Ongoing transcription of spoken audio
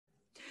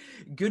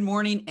Good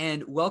morning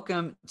and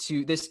welcome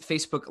to this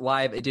Facebook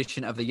Live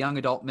edition of the Young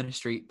Adult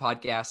Ministry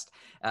Podcast.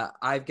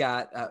 I've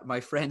got my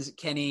friends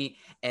Kenny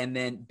and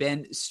then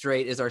Ben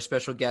Strait as our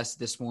special guest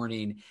this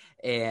morning.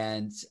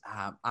 And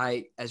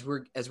as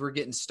we're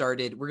getting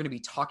started, we're going to be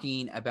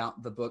talking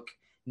about the book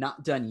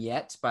Not Done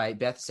Yet by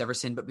Beth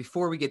Severson. But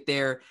before we get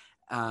there,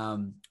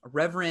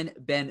 Reverend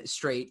Ben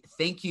Strait,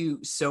 thank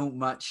you so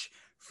much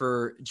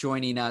for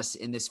joining us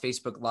in this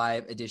Facebook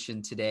Live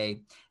edition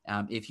today.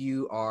 If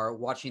you are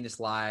watching this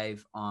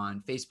live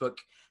on Facebook,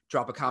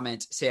 drop a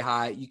comment, say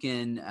hi. You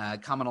can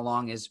comment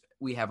along as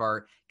we have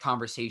our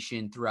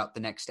conversation throughout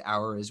the next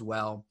hour as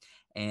well.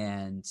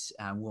 And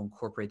we'll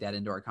incorporate that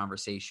into our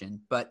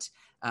conversation. But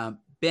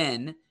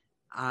Ben,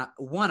 I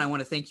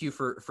want to thank you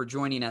for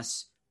joining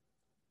us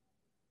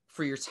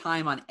for your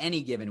time on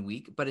any given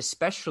week, but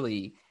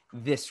especially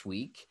this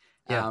week,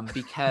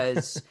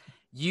 because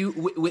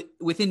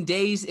within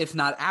days, if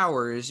not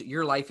hours,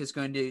 your life is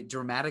going to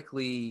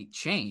dramatically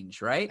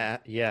change,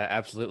 right? Yeah,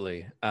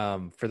 absolutely.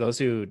 For those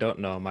who don't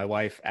know, my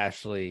wife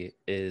Ashley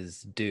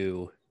is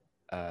due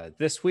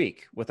this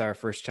week with our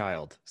first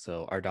child,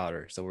 so our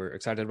daughter. So we're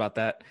excited about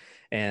that,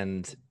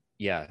 and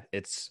yeah,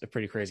 it's a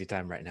pretty crazy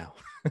time right now.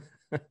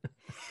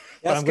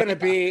 That's going to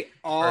be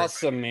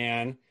awesome,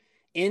 man.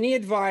 Any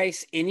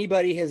advice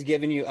anybody has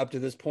given you up to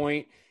this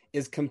point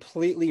is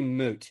completely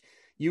moot.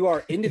 You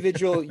are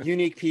individual,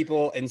 unique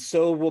people, and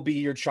so will be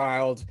your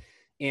child.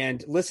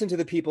 And listen to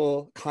the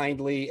people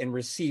kindly and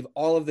receive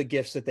all of the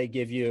gifts that they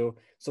give you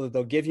so that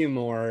they'll give you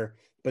more,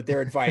 but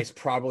their advice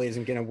probably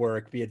isn't going to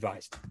work. Be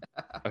advised.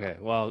 Okay,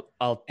 well,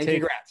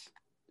 congrats.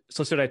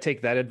 So should I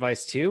take that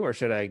advice too, or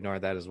should I ignore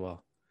that as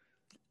well?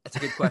 That's a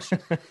good question.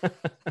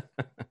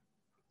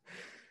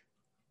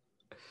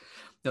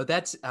 No,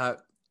 that's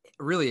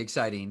really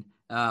exciting.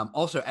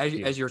 Also,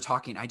 as you're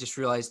talking, I just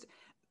realized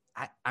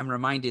I'm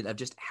reminded of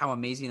just how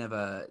amazing of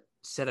a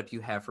setup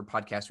you have for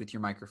podcasts with your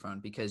microphone,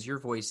 because your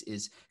voice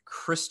is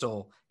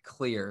crystal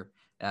clear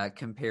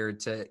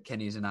compared to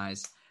Kenny's and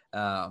I's.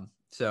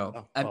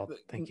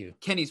 Thank you.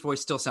 Kenny's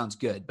voice still sounds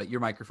good, but your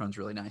microphone's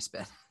really nice,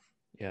 Ben.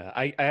 Yeah,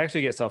 I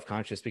actually get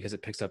self-conscious because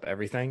it picks up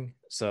everything.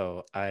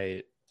 So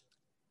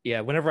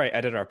whenever I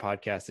edit our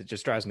podcast, it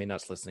just drives me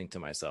nuts listening to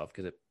myself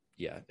because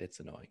it's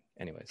annoying.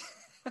 Anyways.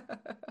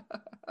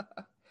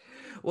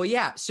 Well,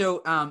 yeah.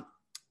 So,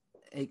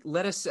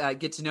 let us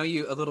get to know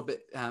you a little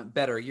bit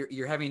better.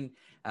 You're having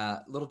a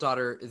little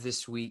daughter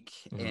this week,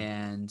 mm-hmm.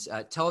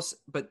 and tell us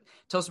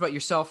about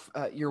yourself,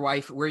 your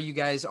wife, where you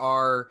guys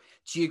are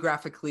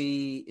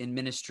geographically in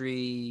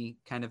ministry,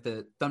 kind of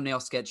the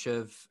thumbnail sketch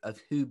of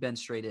who Ben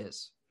Strait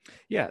is.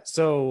 Yeah.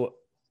 So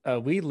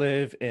we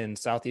live in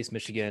Southeast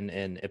Michigan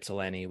in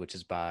Ypsilanti, which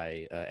is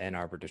by Ann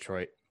Arbor,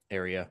 Detroit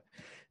area.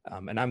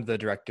 And I'm the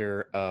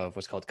director of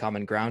what's called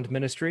Common Ground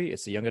Ministry.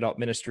 It's a young adult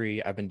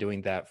ministry. I've been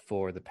doing that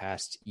for the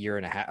past year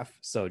and a half.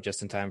 So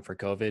just in time for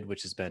COVID,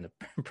 which has been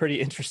a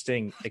pretty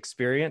interesting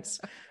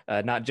experience,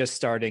 not just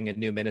starting a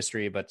new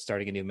ministry, but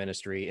starting a new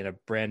ministry in a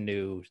brand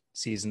new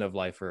season of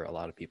life for a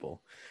lot of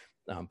people.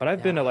 But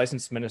I've been a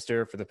licensed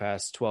minister for the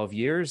past 12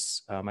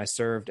 years. I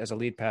served as a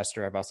lead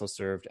pastor. I've also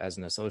served as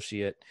an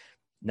associate.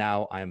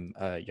 Now I'm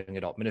a young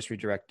adult ministry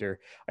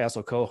director. I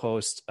also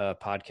co-host a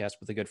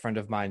podcast with a good friend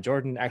of mine,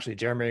 Jordan. Actually,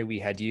 Jeremy, we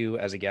had you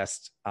as a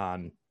guest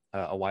on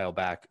a while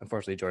back.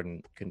 Unfortunately,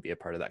 Jordan couldn't be a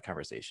part of that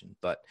conversation,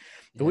 but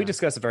we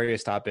discuss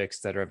various topics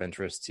that are of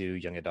interest to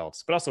young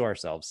adults, but also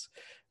ourselves.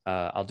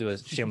 I'll do a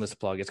shameless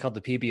plug. It's called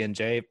the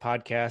PB&J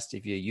podcast.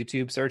 If you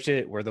YouTube search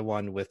it, we're the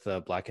one with the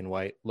black and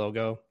white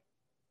logo,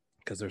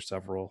 because there's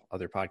several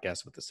other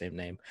podcasts with the same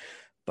name.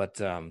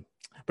 But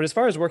as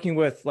far as working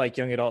with like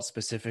young adults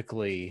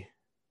specifically,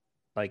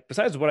 like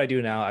besides what I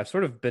do now, I've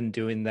sort of been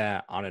doing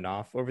that on and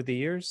off over the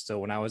years. So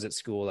when I was at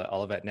school at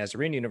Olivet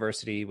Nazarene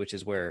University, which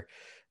is where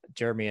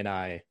Jeremy and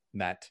I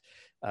met,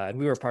 and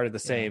we were part of the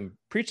same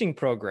preaching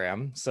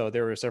program. So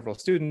there were several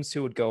students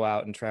who would go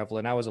out and travel,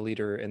 and I was a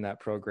leader in that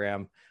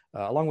program,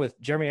 along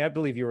with Jeremy. I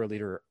believe you were a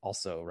leader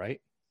also,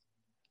 right?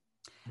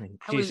 I mean,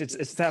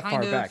 it's that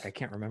far back. I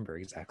can't remember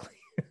exactly.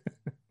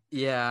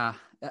 Yeah.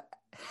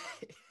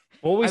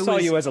 Well, we saw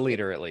you as a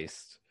leader at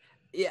least.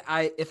 Yeah,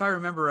 if I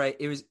remember right,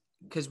 it was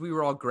because we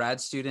were all grad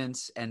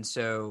students, and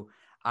so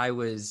I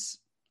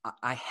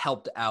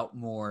helped out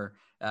more,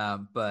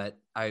 but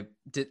I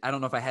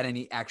don't know if I had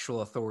any actual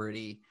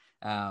authority.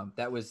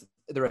 That was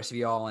the rest of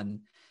y'all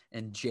and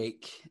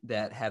Jake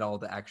that had all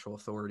the actual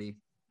authority.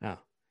 Oh,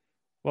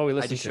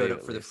 well, I just showed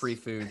up for the free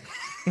food.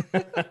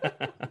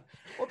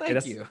 Well,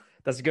 thank you.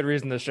 That's a good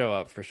reason to show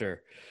up for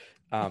sure.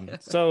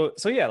 So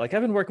yeah, like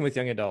I've been working with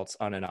young adults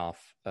on and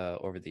off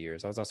over the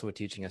years. I was also a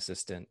teaching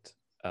assistant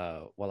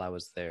while I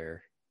was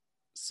there.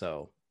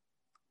 So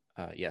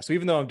so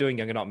even though I'm doing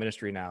young adult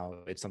ministry now,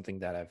 it's something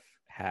that I've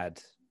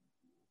had,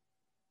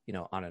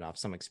 on and off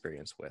some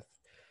experience with.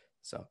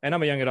 So, and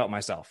I'm a young adult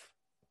myself,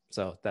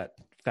 so that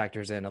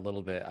factors in a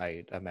little bit,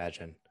 I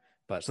imagine.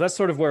 But so that's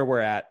sort of where we're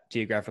at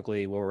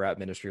geographically, where we're at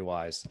ministry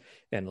wise,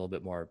 and a little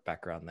bit more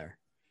background there.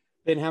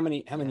 Ben, how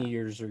many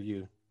years are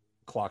you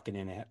clocking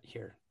in at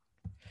here?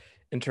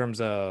 In terms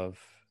of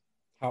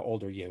How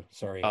old are you?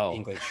 Sorry, Oh.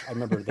 English. I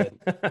remember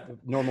the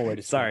normal way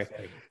to Sorry.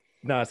 say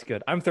No, it's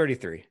good. I'm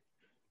 33.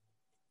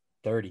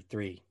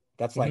 33.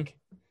 That's Mhm.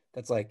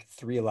 like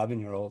three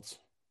 11-year-olds.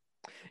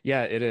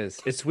 Yeah, it is.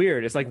 It's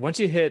weird. It's like once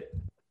I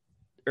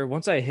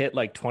hit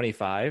like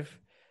 25,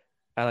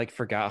 I like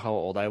forgot how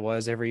old I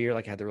was every year.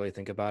 Like I had to really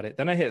think about it.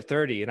 Then I hit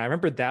 30, and I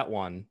remembered that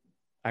one.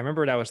 I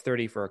remembered I was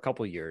 30 for a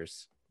couple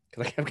years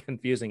because I kept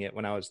confusing it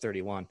when I was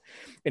 31.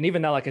 And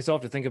even now, like I still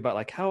have to think about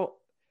like how.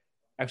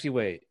 Actually,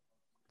 wait.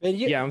 Ben,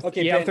 I'm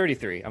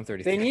 33. I'm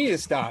 33. They need to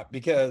stop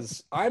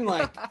because I'm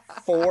like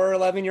four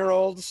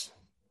 11-year-olds,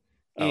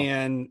 Oh,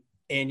 and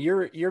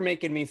you're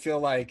making me feel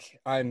like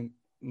I'm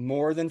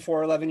more than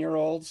four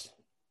 11-year-olds.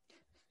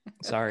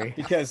 sorry.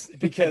 Because I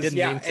didn't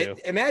yeah, mean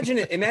to.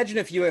 imagine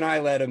if you and I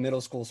led a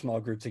middle school small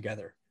group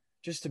together.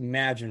 Just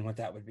imagine what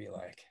that would be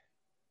like.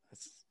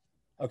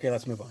 Okay,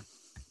 let's move on.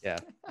 Yeah,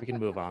 we can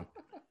move on.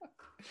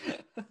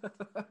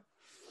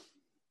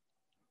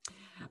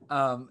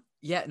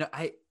 Yeah, no,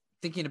 I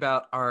thinking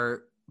about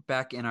our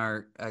back in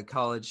our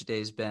college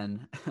days,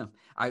 Ben.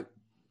 I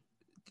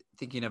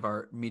thinking of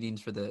our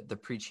meetings for the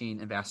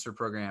preaching ambassador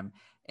program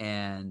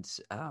and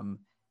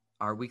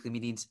our weekly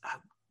meetings.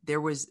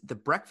 There was the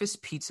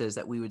breakfast pizzas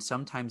that we would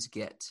sometimes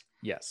get.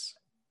 Yes.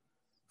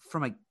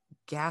 From a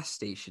gas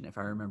station, if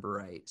I remember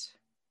right.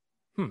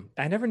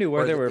 I never knew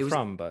where they were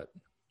from, but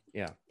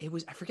yeah. It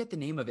was, I forget the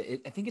name of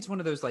it. I think it's one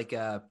of those like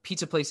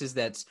pizza places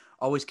that's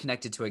always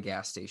connected to a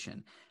gas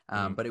station.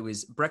 But it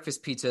was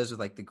breakfast pizzas with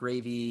like the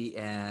gravy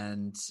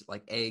and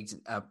like eggs.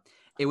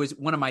 It was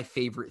one of my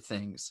favorite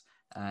things.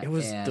 It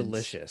was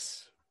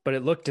delicious, but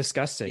it looked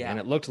disgusting and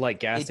it looked like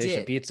gas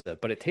station pizza,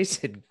 but it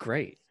tasted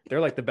great. They're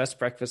like the best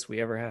breakfast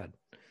we ever had.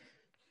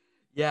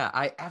 Yeah,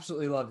 I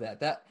absolutely love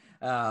that. That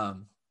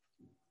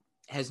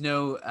has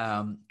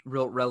no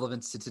real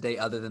relevance to today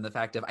other than the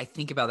fact of I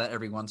think about that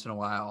every once in a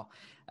while.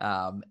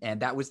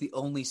 And that was the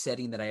only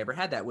setting that I ever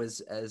had. That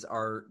was as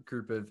our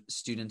group of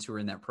students who were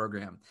in that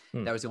program.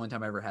 That was the only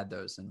time I ever had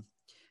those. And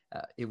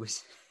it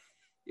was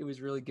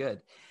really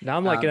good. Now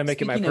I'm like going to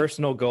make it my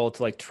personal goal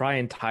to like try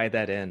and tie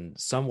that in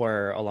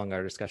somewhere along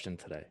our discussion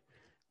today.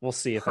 We'll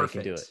see if I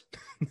can do it.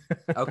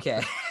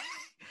 Okay.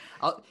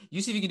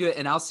 You see if you can do it,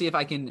 and I'll see if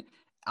I can do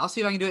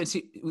it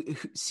and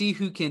see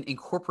who can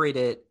incorporate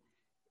it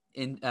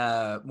in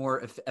more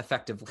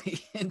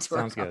effectively into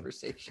our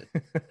conversation.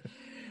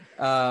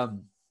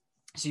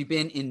 So you've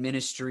been in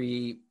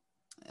ministry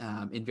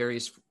in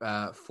various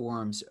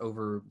forms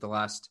over the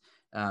last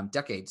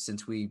decade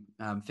since we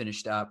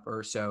finished up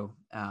or so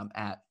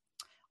at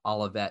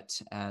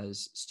Olivet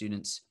as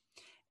students.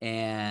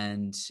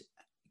 And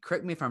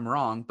correct me if I'm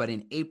wrong, but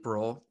in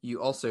April,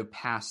 you also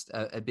passed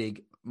a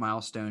big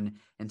milestone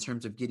in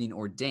terms of getting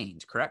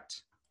ordained,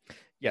 correct?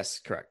 Yes,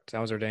 correct. I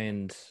was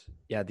ordained,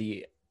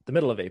 the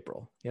middle of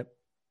April. Yep.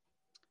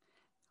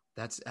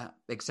 That's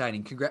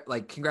exciting.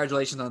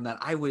 Congratulations on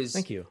that.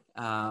 Thank you.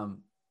 I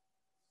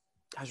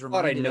was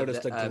reminded I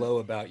noticed a glow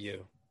about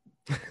you.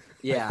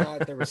 Yeah. I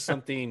thought there was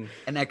something.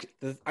 I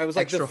was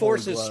like, the extra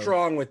force is glow.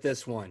 strong with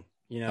this one,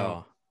 you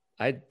know? Oh,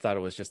 I thought it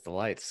was just the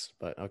lights,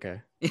 but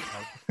okay.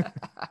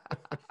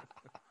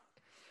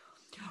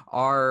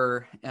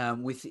 Are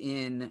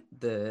within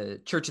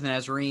the Church of the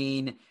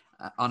Nazarene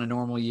on a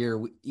normal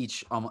year,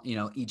 each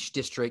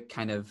district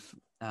kind of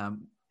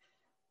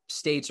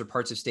states or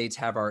parts of states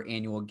have our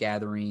annual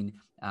gathering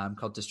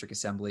called District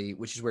Assembly,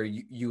 which is where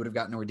you would have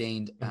gotten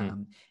ordained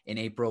in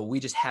April. We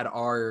just had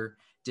our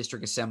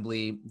district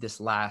assembly this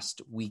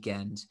last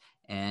weekend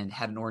and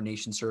had an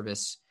ordination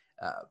service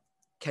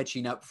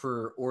catching up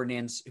for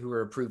ordinands who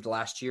were approved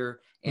last year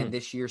and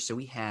this year. So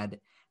we had,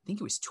 I think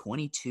it was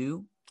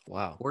 22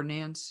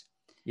 ordinands.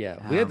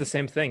 Yeah, we had the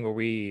same thing where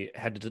we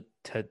had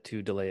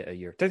to delay it a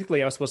year.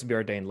 Technically, I was supposed to be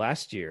ordained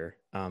last year,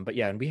 but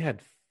yeah, and we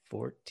had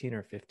 14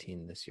 or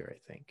 15 this year, I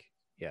think.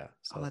 Yeah.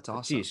 So, that's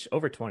awesome. Geez,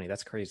 over 20.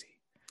 That's crazy.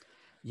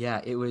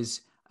 Yeah, it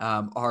was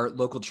our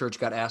local church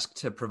got asked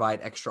to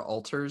provide extra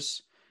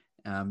altars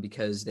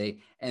because they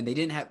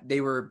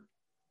were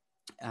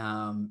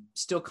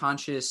still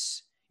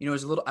conscious. You know, it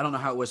was a little, I don't know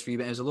how it was for you,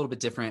 but it was a little bit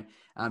different.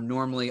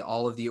 Normally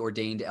all of the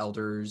ordained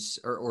elders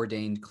or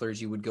ordained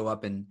clergy would go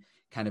up and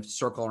kind of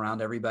circle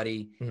around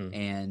everybody.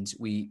 And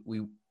we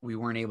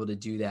weren't able to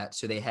do that.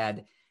 So they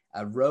had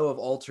a row of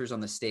altars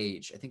on the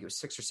stage. I think it was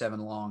 6 or 7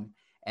 long,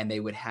 and they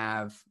would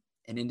have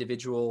an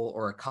individual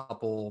or a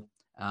couple,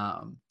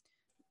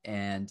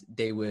 and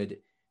they would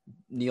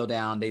kneel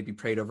down. They'd be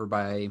prayed over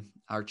by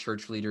our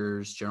church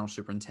leaders, general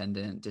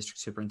superintendent, district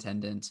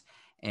superintendent.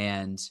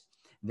 And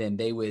then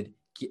they would,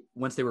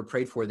 once they were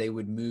prayed for, they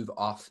would move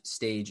off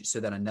stage so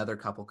that another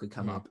couple could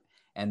come up,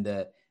 and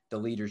the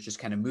leaders just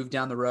kind of moved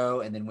down the row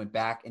and then went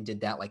back and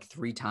did that like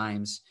 3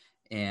 times.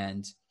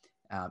 And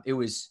it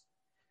was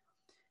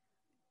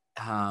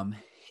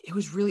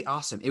really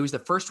awesome. It was the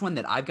first one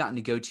that I've gotten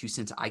to go to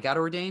since I got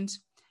ordained.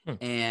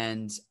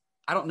 And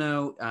I don't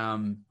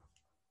know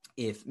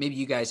if maybe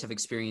you guys have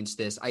experienced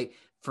this.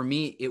 For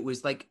me, it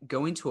was like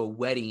going to a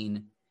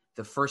wedding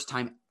the first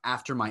time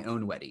after my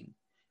own wedding,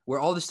 where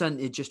all of a sudden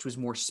it just was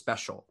more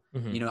special.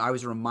 Mm-hmm. I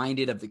was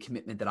reminded of the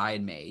commitment that I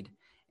had made,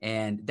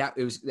 and that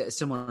it was a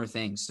similar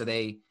thing. So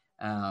they,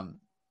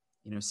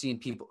 seeing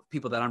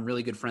people that I'm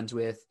really good friends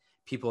with,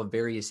 people of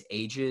various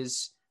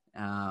ages,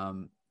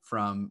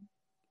 from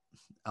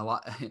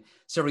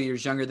several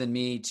years younger than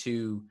me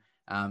to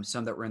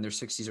some that were in their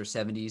 60s or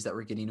 70s that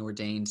were getting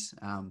ordained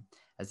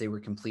as they were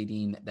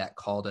completing that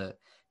call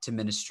to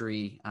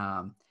ministry.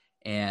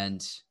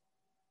 And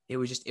it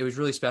was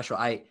really special.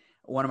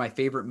 One of my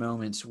favorite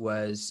moments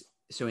was,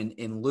 so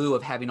in lieu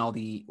of having all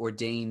the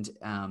ordained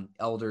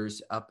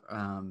elders up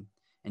and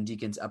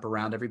deacons up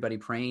around everybody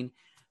praying,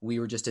 we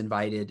were just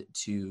invited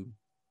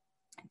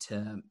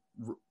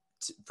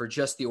for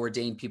just the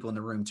ordained people in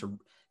the room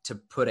to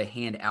put a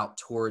hand out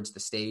towards the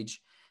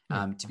stage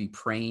to be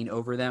praying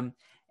over them.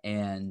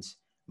 And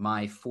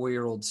my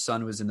 4-year-old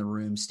son was in the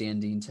room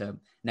standing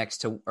next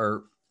to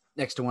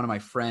one of my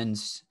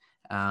friends,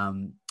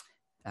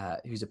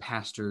 who's a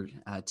pastor,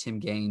 Tim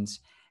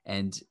Gaines,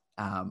 and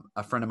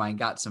a friend of mine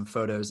got some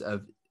photos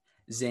of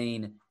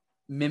Zane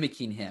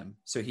mimicking him.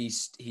 So he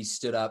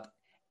stood up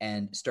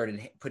and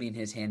started putting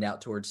his hand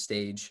out towards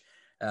stage,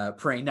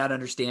 praying, not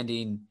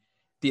understanding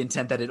the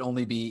intent that it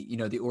only be,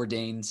 the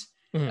ordained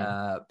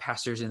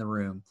pastors in the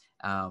room,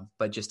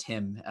 but just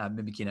him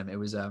mimicking him. It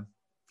was a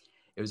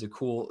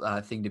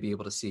cool thing to be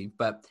able to see.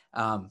 But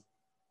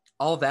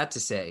all that to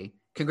say,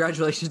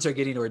 congratulations on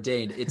getting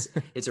ordained.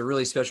 It's a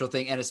really special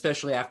thing, and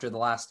especially after the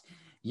last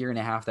year and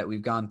a half that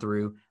we've gone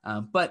through.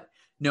 But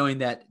knowing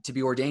that to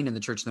be ordained in the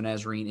Church of the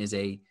Nazarene is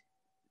a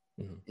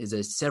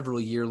several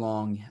year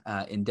long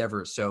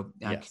endeavor. So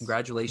yes.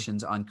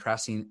 Congratulations on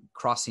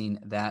crossing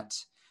that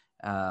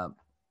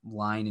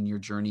line in your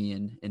journey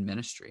in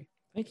ministry.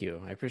 Thank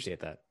you. I appreciate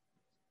that.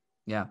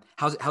 Yeah.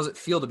 How's it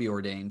feel to be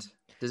ordained?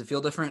 Does it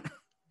feel different?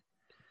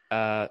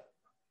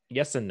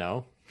 Yes and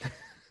no.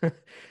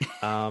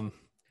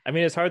 I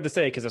mean, it's hard to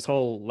say because this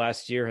whole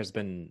last year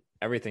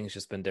everything's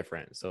just been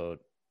different. So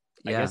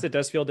I guess it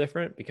does feel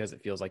different because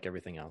it feels like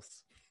everything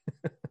else,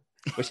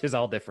 which is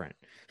all different.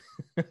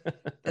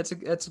 That's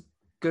a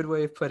good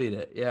way of putting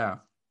it. Yeah.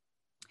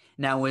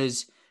 Now,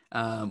 was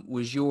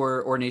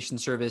your ordination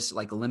service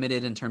like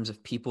limited in terms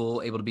of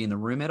people able to be in the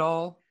room at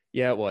all?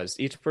 Yeah, it was.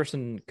 Each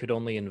person could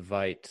only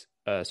invite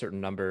a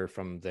certain number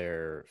from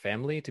their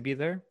family to be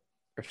there,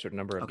 or a certain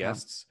number of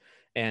guests.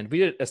 And we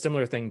did a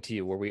similar thing to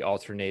you where we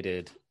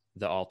alternated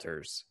the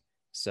altars.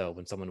 So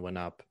when someone went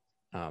up,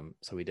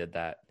 so we did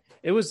that.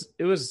 It was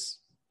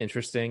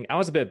interesting. I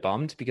was a bit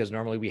bummed because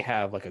normally we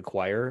have like a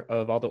choir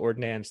of all the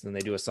ordinands and then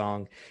they do a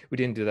song. We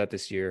didn't do that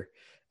this year.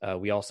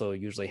 We also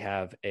usually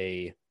have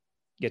a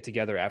get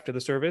together after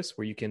the service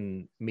where you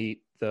can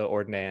meet the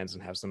ordinands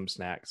and have some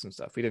snacks and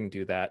stuff. We didn't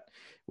do that,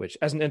 which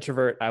as an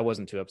introvert, I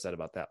wasn't too upset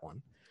about that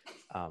one.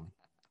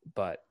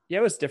 But yeah,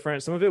 it was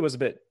different. Some of it was a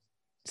bit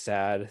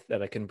sad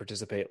that I couldn't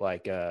participate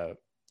like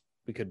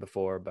we could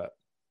before, but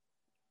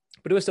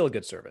it was still a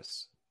good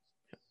service.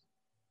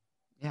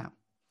 Yeah.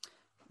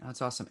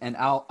 That's awesome. And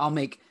I'll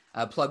make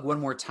a plug one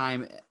more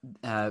time,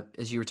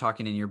 as you were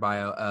talking in your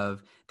bio,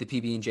 of the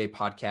PB&J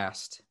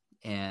podcast,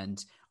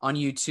 and on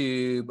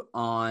YouTube,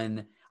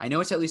 I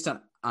know it's at least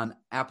on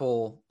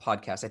Apple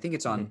Podcasts. I think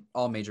it's on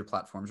all major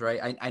platforms,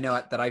 right? I know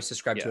that I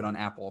subscribe to it on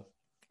Apple.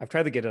 I've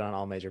tried to get it on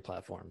all major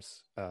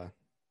platforms.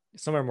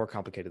 Some are more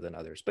complicated than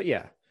others, but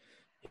yeah.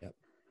 Yep.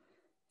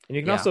 And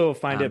you can also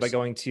find it by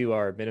going to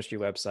our ministry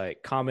website,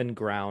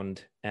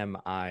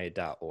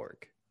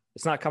 commongroundmi.org.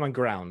 It's not common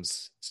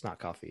grounds. It's not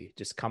coffee,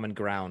 just common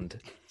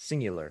ground,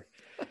 singular,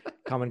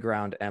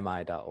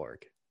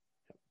 commongroundmi.org.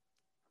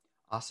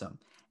 Awesome.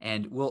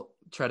 And we'll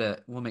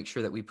make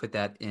sure that we put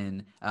that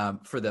in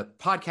for the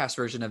podcast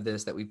version of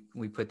this, that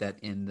we put that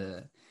in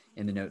the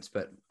notes,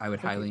 but I would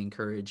highly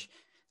encourage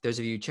those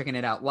of you checking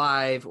it out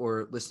live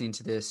or listening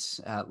to this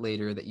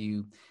later that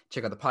you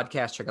check out the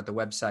podcast, check out the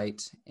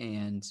website,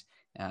 and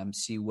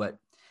see what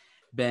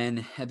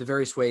Ben, the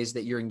various ways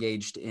that you're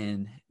engaged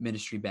in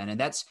ministry, Ben. And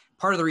that's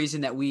part of the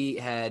reason that we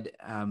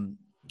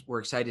we're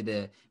excited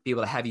to be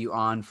able to have you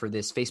on for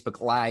this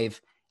Facebook Live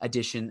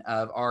edition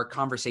of our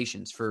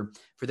conversations. For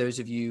those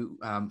of you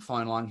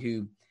following along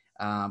who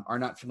are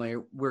not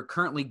familiar, we're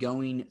currently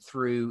going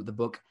through the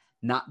book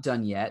Not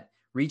Done Yet,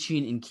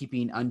 Reaching and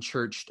Keeping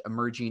Unchurched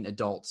Emerging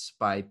Adults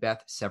by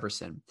Beth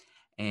Severson.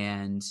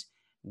 And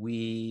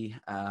we,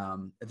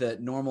 the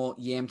normal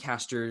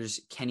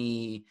Yamcasters,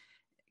 Kenny,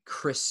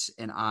 Chris,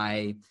 and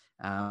I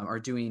are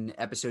doing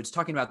episodes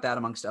talking about that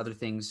amongst other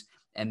things.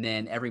 And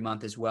then every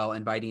month as well,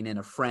 inviting in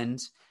a friend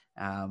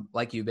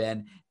like you,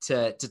 Ben,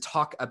 to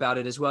talk about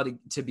it as well,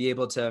 to be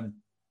able to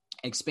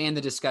expand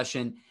the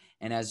discussion.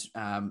 And as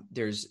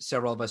there's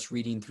several of us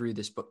reading through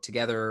this book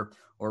together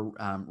or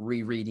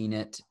rereading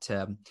it,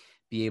 to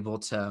be able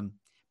to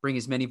bring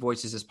as many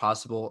voices as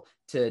possible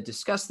to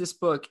discuss this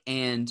book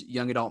and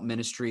young adult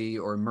ministry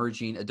or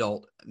emerging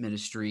adult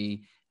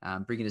ministry,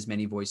 bringing as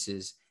many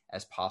voices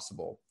as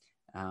possible.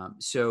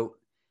 So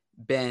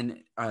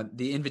Ben,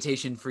 the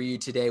invitation for you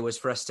today was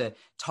for us to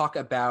talk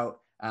about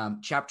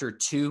chapter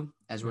 2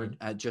 as we're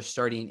just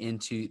starting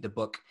into the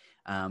book.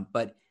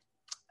 But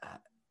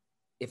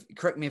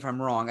correct me if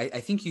I'm wrong, I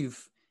think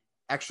you've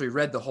actually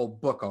read the whole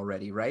book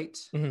already, right?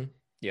 Mm-hmm.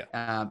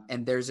 Yeah.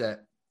 And there's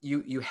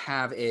you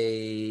have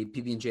a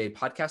PB&J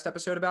podcast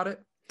episode about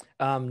it?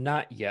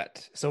 Not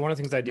yet. So one of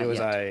the things I do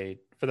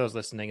for those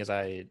listening, is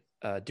I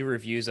do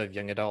reviews of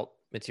young adult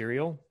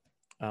material,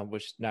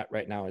 which not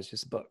right now is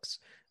just books.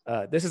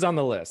 This is on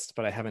the list,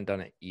 but I haven't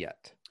done it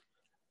yet.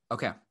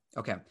 Okay.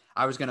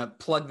 I was going to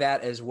plug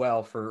that as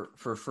well for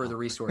further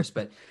resource,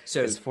 but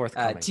so it's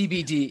forthcoming.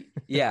 TBD.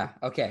 Yeah.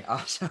 Okay.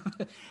 Awesome.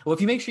 Well,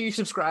 if you make sure you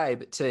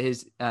subscribe to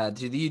his to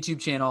the YouTube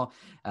channel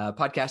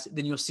podcast,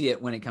 then you'll see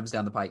it when it comes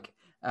down the pike.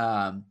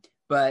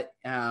 But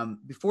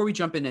before we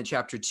jump into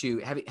chapter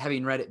 2,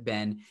 having read it,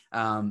 Ben,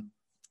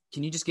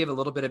 can you just give a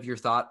little bit of your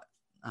thought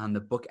on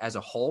the book as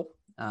a whole,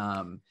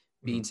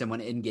 being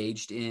someone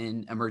engaged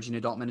in emerging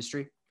adult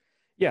ministry?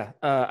 Yeah.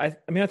 I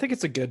mean, I think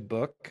it's a good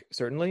book.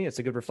 Certainly. It's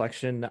a good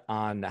reflection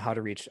on how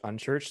to reach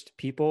unchurched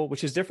people,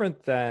 which is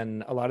different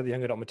than a lot of the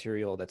young adult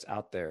material that's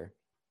out there.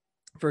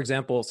 For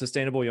example,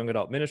 Sustainable Young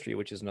Adult Ministry,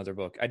 which is another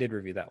book. I did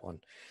review that one.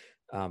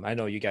 I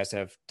know you guys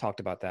have talked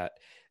about that.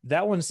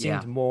 That one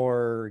seemed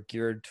more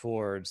geared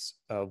towards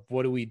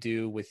what do we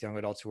do with young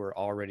adults who are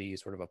already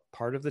sort of a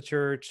part of the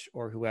church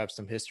or who have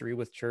some history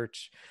with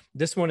church.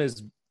 This one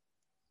is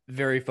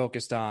very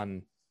focused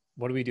on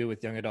what do we do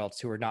with young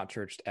adults who are not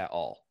churched at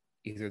all.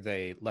 Either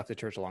they left the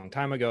church a long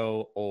time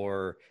ago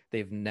or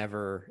they've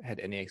never had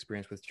any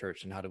experience with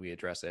church, and how do we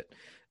address it?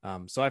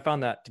 So I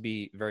found that to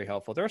be very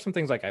helpful. There are some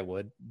things like I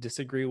would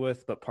disagree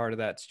with, but part of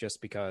that's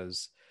just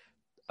because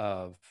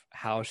of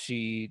how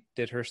she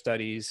did her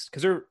studies,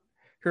 because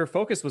her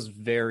focus was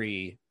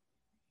very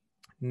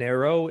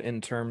narrow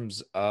in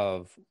terms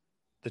of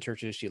the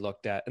churches she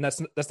looked at, and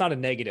that's not a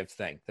negative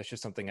thing. That's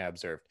just something I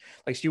observed.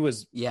 Like she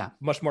was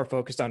much more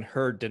focused on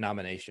her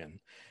denomination,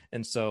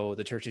 and so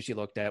the churches she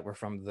looked at were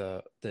from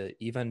the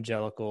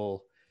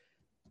Evangelical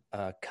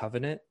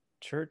Covenant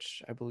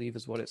Church, I believe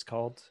is what it's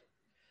called.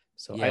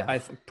 So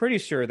I'm pretty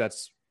sure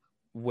that's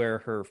where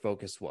her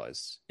focus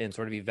was in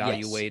sort of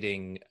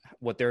evaluating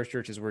what their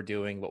churches were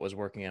doing, what was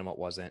working and what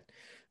wasn't.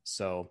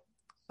 So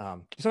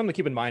something to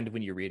keep in mind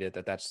when you read it,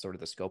 that's sort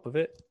of the scope of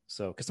it.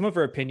 So, because some of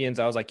her opinions,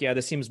 I was like, yeah,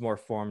 this seems more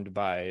formed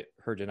by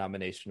her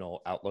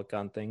denominational outlook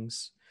on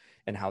things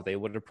and how they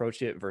would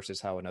approach it versus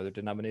how another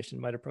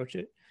denomination might approach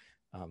it.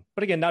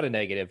 But again, not a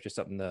negative, just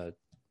something that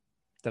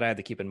I had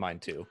to keep in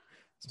mind too.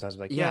 Sometimes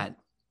I'm like,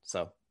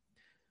 so,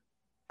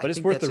 but it's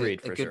worth the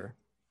read for sure.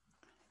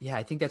 Yeah,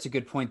 I think that's a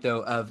good point,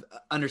 though, of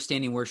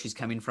understanding where she's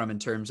coming from in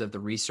terms of the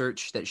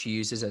research that she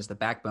uses as the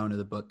backbone of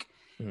the book.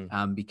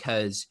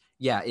 Because,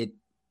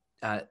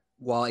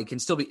 while it can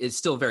still be, it's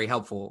still very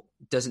helpful,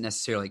 doesn't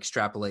necessarily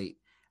extrapolate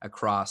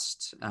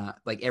across,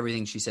 like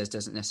everything she says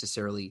doesn't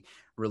necessarily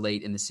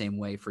relate in the same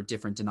way for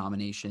different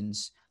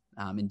denominations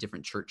in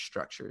different church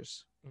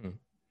structures.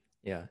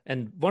 Yeah.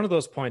 And one of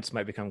those points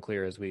might become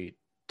clear as we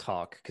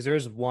talk, because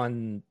there's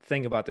one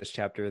thing about this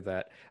chapter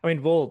that, I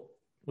mean, we'll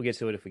get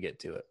to it if we get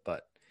to it,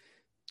 but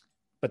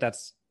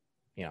that's,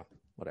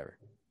 whatever.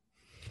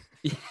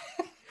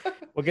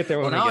 We'll get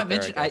there when we get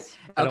there.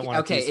 I don't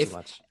want to tease too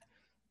much.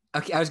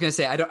 Okay, I was going to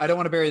say I don't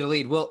want to bury the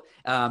lead. Well,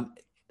 I'll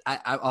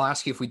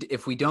ask you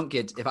if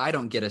I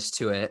don't get us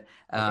to it.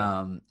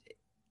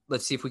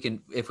 Let's see if we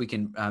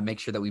can make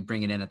sure that we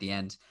bring it in at the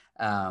end.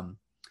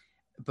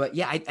 But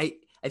yeah,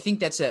 I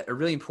think that's a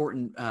really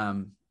important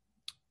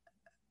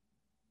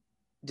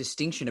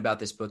distinction about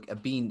this book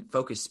of being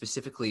focused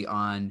specifically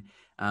on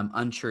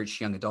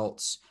unchurched young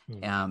adults,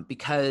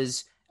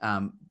 because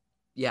a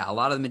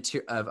lot of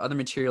the other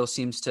material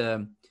seems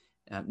to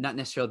not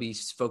necessarily be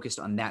focused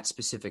on that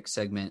specific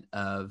segment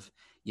of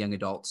young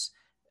adults,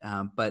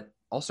 but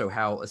also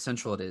how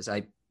essential it is.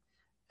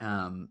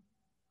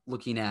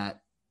 Looking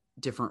at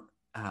different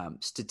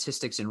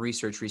statistics and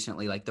research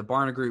recently, like the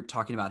Barna Group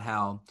talking about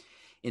how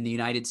in the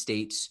United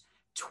States,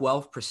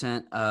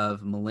 12%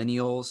 of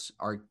millennials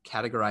are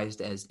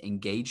categorized as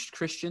engaged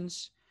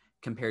Christians,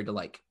 compared to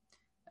like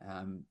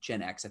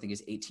Gen X, I think,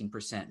 is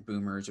 18%,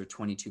 boomers are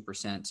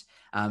 22%.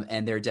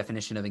 And their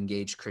definition of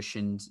engaged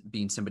Christians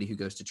being somebody who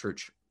goes to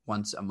church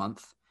once a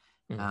month.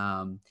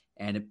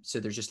 And so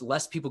there's just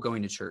less people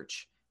going to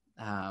church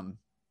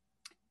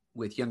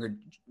with younger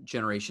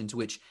generations,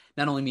 which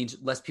not only means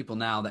less people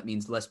now, that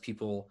means less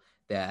people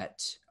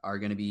that are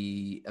going to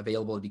be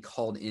available to be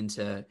called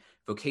into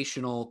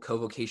vocational,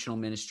 co-vocational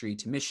ministry,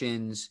 to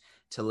missions,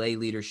 to lay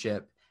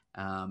leadership.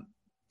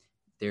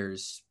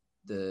 There's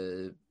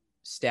the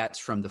stats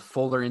from the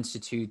Fuller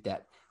Institute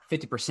that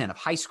 50% of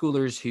high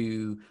schoolers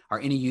who are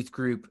in a youth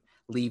group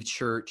leave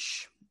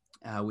church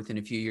within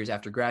a few years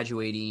after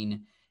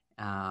graduating,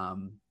 I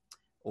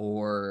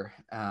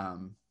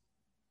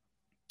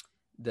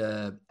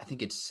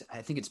think it's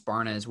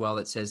Barna as well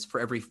that says for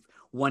every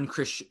one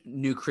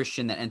new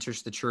Christian that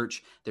enters the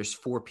church, there's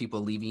 4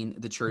 people leaving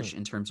the church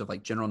in terms of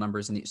like general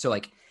numbers. And so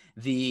like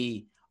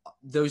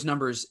those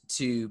numbers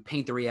to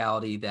paint the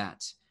reality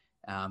that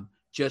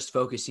just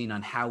focusing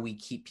on how we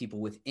keep people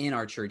within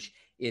our church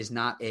is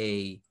not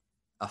a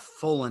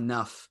full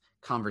enough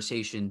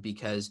conversation,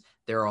 because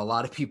there are a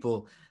lot of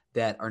people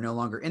that are no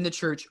longer in the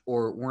church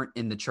or weren't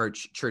in the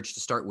church to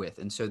start with.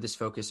 And so this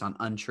focus on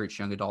unchurched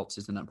young adults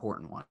is an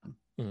important one.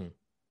 Mm-hmm.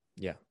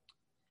 Yeah.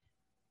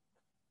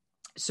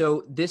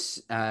 So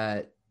this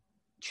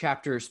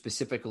chapter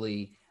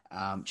specifically,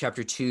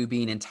 chapter 2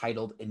 being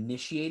entitled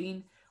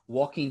Initiating,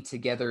 Walking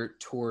Together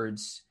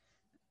Towards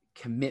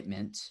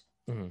Commitment.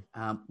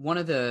 Mm-hmm. One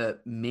of the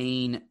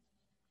main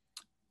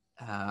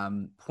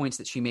points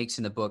that she makes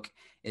in the book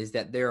is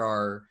that there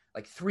are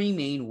like 3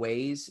 main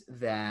ways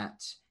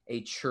that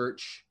a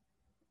church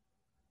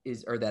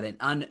is, or that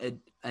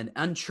an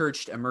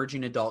unchurched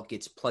emerging adult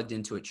gets plugged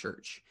into a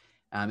church.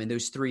 And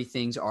those 3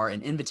 things are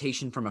an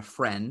invitation from a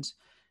friend,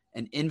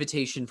 an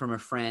invitation from a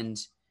friend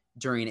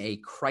during a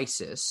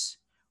crisis,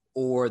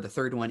 or the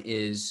third one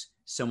is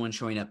someone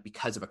showing up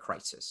because of a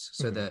crisis.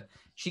 So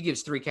she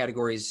gives 3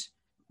 categories.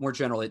 More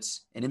general,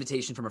 it's an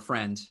invitation from a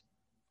friend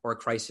or a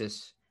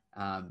crisis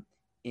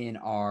in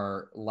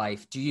our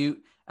life. Do you,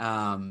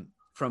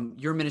 from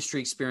your ministry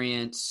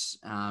experience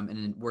and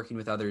in working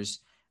with others,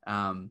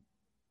 do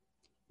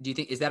you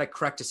think, is that a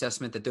correct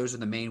assessment that those are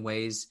the main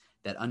ways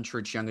that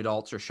unchurched young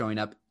adults are showing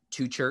up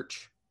to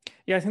church?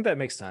 Yeah, I think that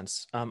makes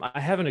sense. I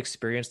haven't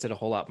experienced it a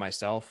whole lot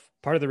myself.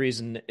 Part of the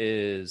reason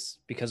is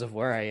because of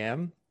where I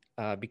am,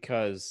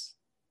 because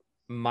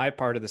my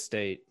part of the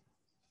state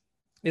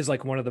is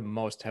like one of the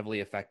most heavily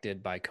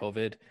affected by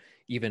COVID,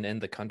 even in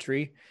the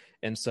country.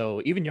 And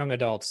so even young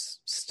adults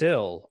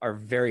still are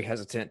very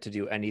hesitant to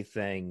do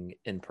anything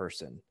in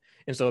person.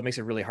 And so it makes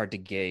it really hard to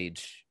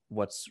gauge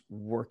what's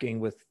working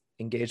with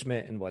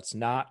engagement and what's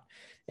not,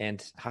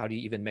 and how do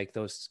you even make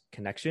those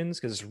connections,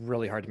 because it's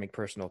really hard to make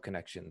personal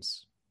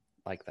connections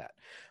like that.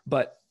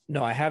 But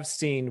no, I have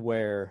seen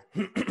where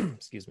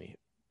excuse me,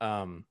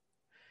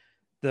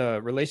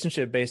 the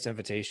relationship-based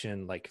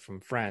invitation, like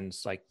from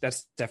friends, like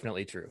that's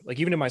definitely true. Like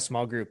even in my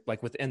small group,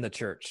 like within the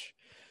church,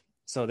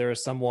 so there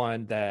is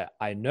someone that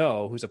I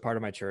know who's a part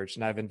of my church,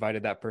 and I've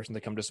invited that person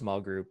to come to small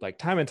group like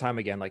time and time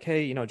again, like,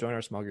 hey, join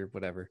our small group,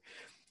 whatever.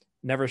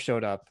 Never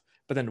showed up.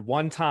 But then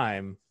one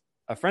time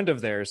a friend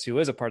of theirs who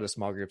is a part of the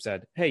small group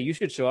said, hey, you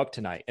should show up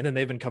tonight. And then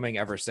they've been coming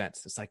ever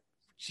since. It's like,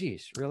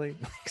 geez, really?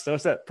 So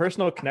it's that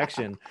personal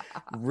connection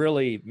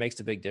really makes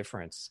a big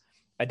difference.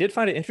 I did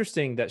find it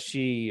interesting that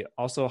she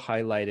also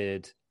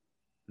highlighted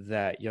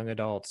that young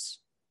adults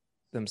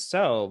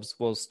themselves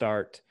will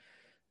start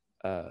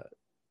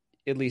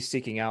at least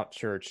seeking out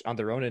church on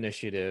their own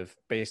initiative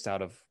based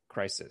out of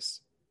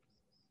crisis.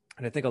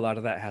 And I think a lot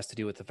of that has to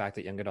do with the fact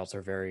that young adults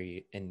are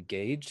very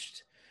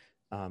engaged,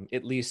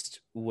 at least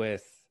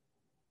with,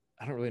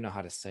 I don't really know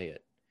how to say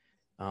it.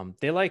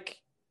 They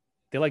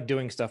like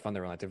doing stuff on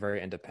their own. Like they're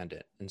very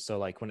independent. And so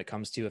like when it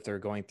comes to, if they're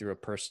going through a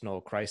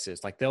personal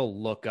crisis, like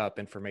they'll look up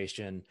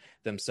information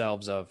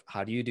themselves of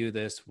how do you do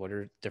this? What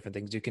are different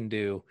things you can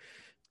do?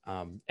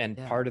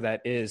 Part of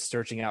that is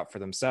searching out for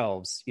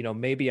themselves.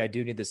 Maybe I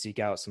do need to seek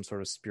out some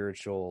sort of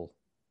spiritual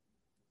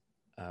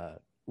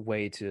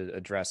way to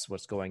address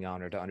what's going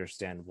on or to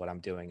understand what I'm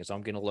doing. And so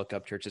I'm going to look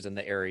up churches in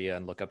the area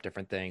and look up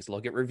different things,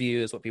 look at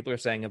reviews, what people are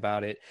saying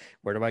about it.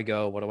 Where do I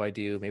go? What do I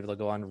do? Maybe they'll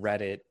go on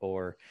Reddit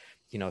or,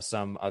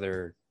 some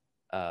other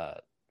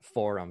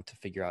forum to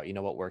figure out,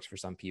 what works for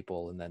some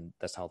people. And then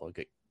that's how they'll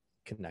get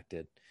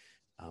connected.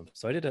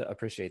 So I did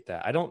appreciate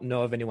that. I don't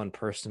know of anyone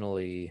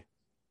personally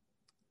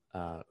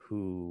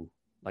who,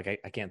 like,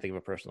 I can't think of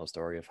a personal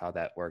story of how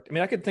that worked. I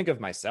mean, I could think of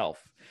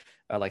myself,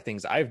 like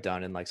things I've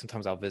done. And like,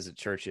 sometimes I'll visit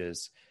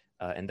churches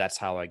and that's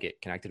how I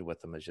get connected with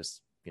them, is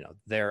just,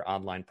 their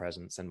online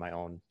presence and my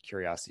own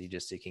curiosity,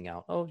 just seeking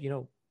out, what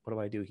do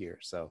I do here?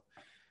 So,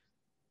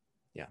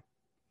 yeah.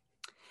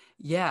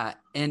 Yeah.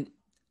 And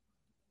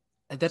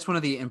that's one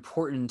of the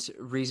important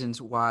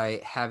reasons why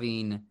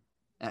having,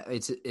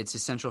 it's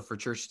essential for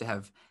church to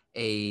have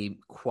a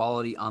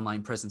quality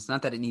online presence.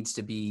 Not that it needs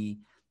to be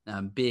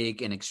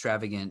big and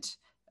extravagant,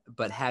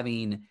 but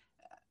having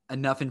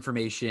enough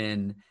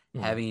information,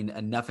 having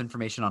enough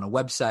information on a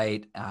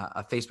website,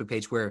 a Facebook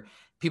page where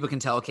people can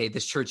tell, okay,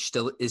 this church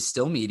is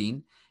still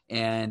meeting,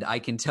 and I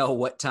can tell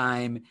what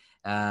time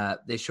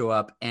they show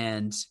up,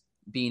 and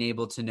being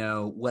able to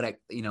know what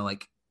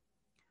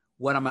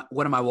what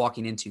am I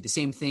walking into? The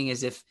same thing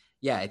as if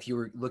you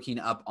were looking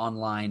up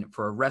online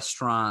for a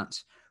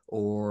restaurant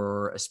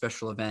or a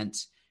special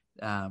event,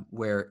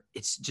 where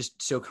it's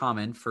just so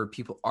common for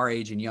people our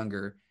age and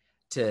younger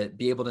to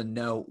be able to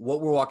know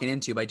what we're walking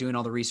into by doing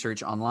all the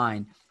research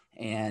online.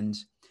 And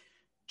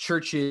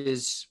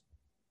churches,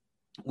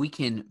 we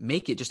can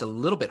make it just a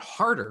little bit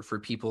harder for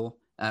people,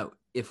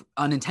 if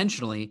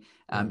unintentionally,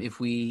 if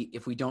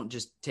we don't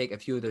just take a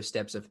few of those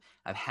steps of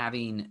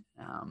having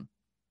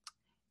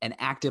an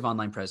active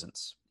online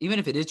presence, even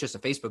if it is just a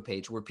Facebook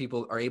page where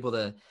people are able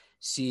to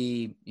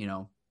see,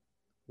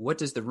 what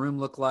does the room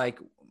look like?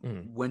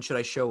 When should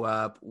I show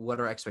up? What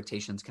are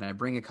expectations? Can I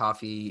bring a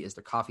coffee? Is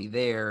there coffee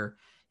there?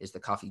 Is the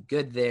coffee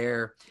good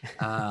there?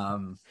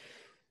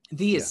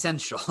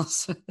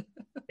 Essentials.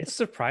 It's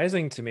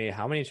surprising to me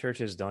how many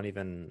churches don't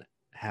even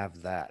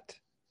have that.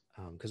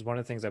 Because one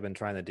of the things I've been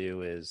trying to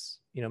do is,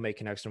 make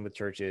connection with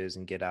churches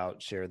and get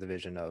out, share the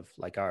vision of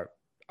like our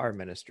our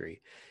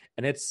ministry.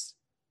 And it's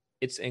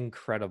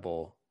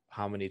incredible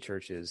how many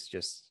churches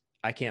just,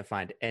 I can't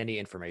find any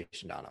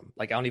information on them.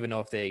 Like, I don't even know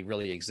if they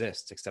really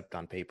exist except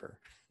on paper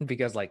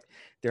because like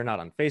they're not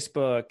on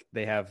Facebook.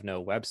 They have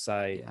no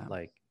website. Yeah.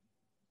 Like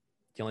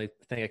the only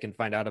thing I can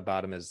find out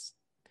about them is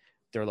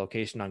their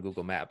location on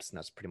Google Maps. And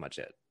that's pretty much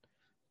it.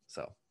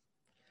 So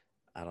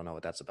I don't know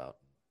what that's about.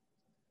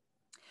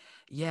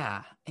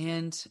 Yeah.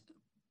 And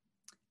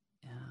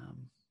I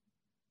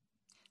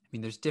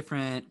mean, there's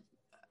different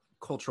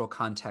cultural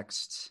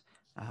contexts,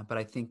 but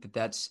I think that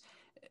that's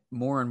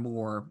more and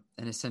more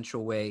an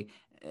essential way,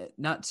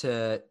 not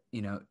to,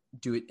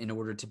 do it in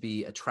order to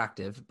be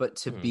attractive, but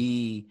to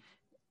be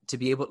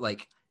able,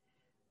 like,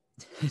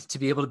 to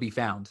be able to be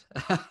found.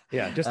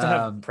 Yeah. Just to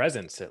have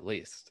presence, at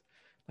least,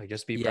 like,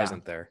 just be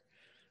present there.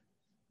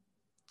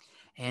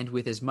 And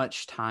with as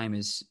much time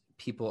as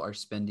people are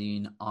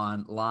spending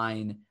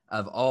online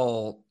of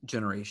all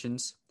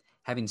generations,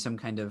 having some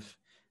kind of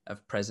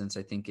presence,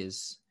 I think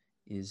is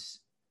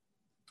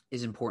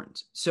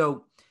important.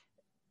 So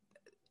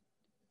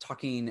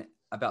talking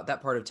about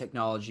that part of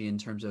technology in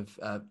terms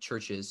of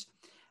churches,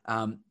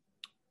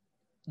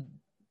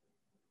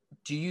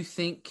 do you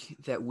think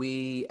that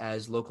we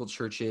as local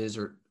churches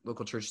or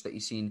local churches that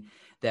you've seen,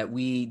 that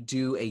we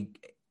do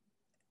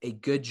a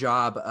good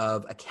job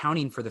of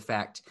accounting for the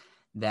fact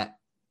that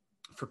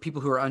for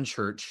people who are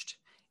unchurched,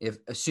 if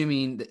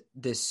assuming that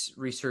this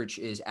research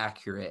is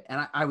accurate,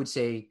 and I would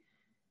say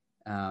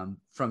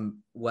from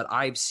what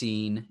I've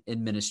seen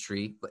in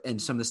ministry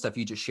and some of the stuff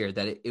you just shared,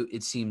 that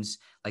it seems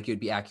like it would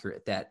be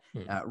accurate that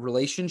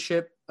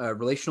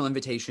relational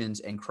invitations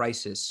and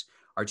crisis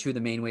are two of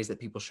the main ways that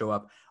people show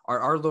up. Are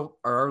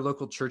our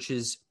local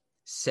churches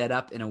set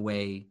up in a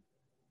way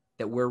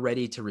that we're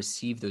ready to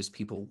receive those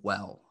people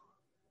well,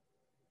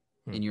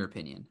 in your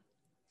opinion?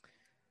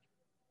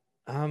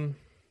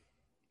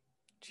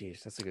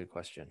 Geez, that's a good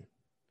question.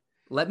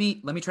 Let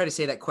me try to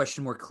say that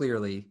question more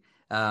clearly.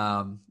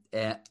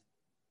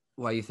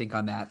 While you think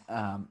on that,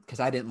 because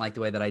I didn't like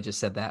the way that I just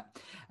said that.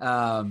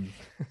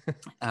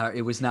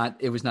 It was not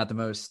the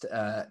most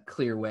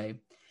clear way.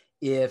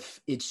 If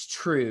it's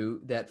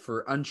true that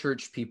for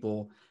unchurched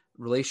people,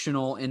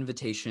 relational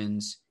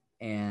invitations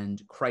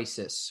and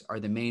crisis are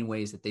the main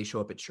ways that they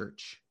show up at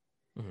church,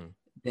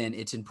 then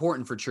it's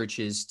important for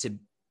churches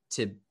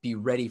to be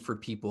ready for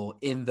people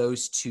in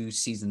those two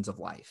seasons of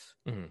life.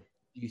 Do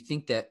you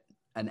think that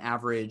an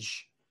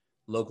average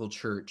local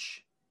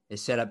church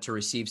is set up to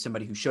receive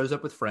somebody who shows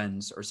up with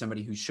friends or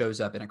somebody who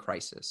shows up in a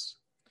crisis?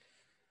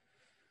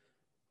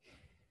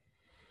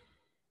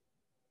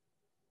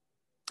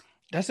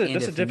 That's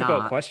a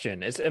difficult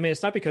question. It's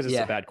not because it's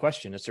a bad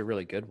question. It's a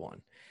really good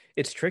one.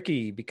 It's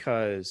tricky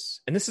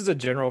because, and this is a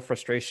general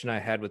frustration I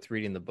had with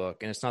reading the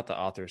book, and it's not the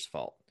author's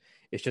fault.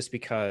 It's just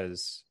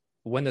because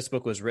when this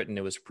book was written,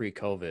 it was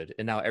pre-COVID,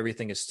 and now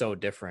everything is so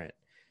different.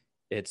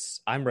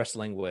 I'm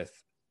wrestling with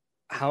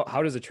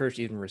how does a church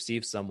even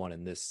receive someone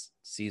in this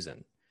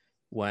season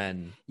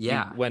when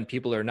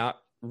people are not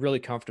really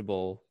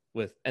comfortable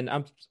with, and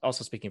I'm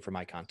also speaking from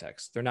my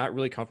context, they're not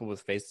really comfortable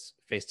with face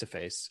to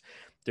face.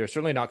 They're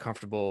certainly not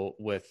comfortable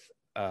with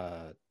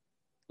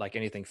like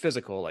anything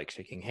physical, like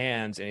shaking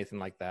hands, anything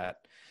like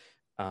that.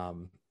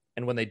 And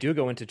when they do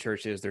go into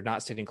churches, they're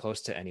not sitting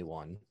close to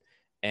anyone.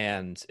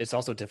 And it's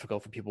also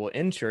difficult for people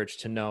in church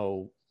to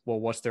know, well,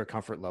 what's their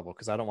comfort level?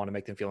 Because I don't want to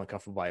make them feel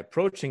uncomfortable by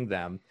approaching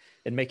them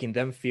and making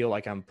them feel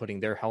like I'm putting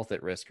their health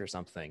at risk or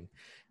something.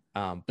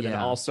 But then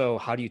also,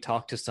 how do you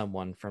talk to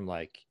someone from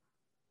like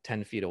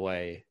 10 feet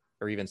away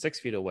or even 6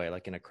 feet away,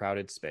 like in a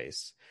crowded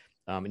space?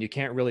 And you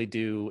can't really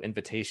do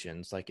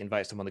invitations, like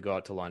invite someone to go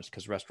out to lunch,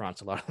 because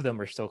restaurants, a lot of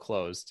them are still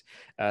closed.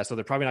 So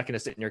they're probably not going to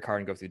sit in your car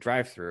and go through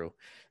drive-through.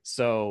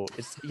 So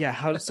it's,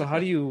 how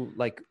do you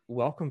like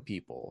welcome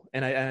people?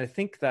 And I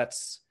think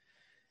that's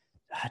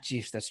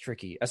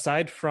tricky.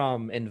 Aside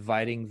from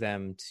inviting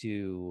them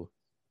to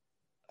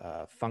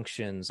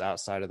functions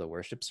outside of the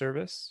worship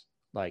service,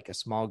 like a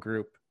small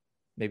group,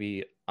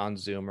 maybe on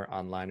Zoom or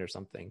online or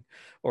something,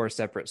 or a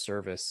separate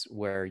service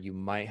where you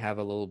might have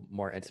a little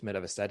more intimate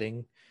of a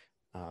setting,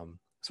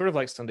 sort of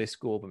like Sunday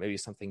school, but maybe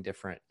something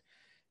different.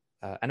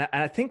 And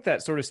I think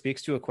that sort of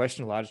speaks to a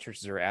question a lot of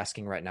churches are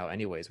asking right now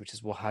anyways, which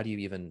is, well, how do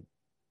you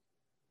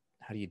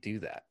do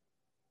that?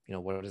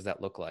 What does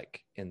that look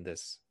like in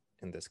this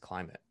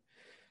climate?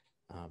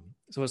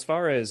 So as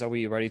far as, are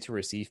we ready to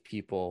receive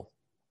people?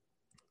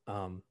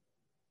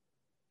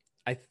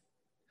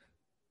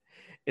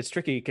 It's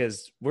tricky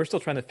because we're still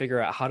trying to figure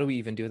out, how do we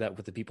even do that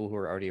with the people who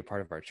are already a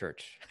part of our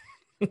church?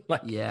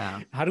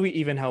 How do we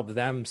even help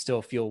them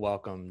still feel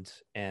welcomed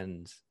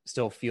and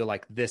still feel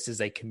like this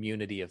is a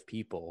community of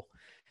people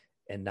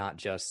and not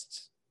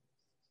just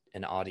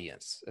an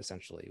audience,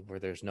 essentially, where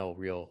there's no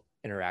real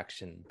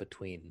interaction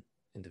between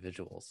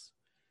individuals?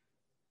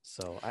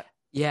 So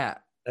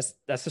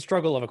that's the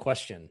struggle of a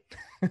question.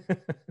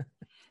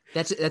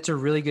 That's a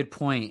really good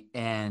point.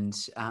 And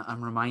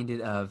I'm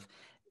reminded of,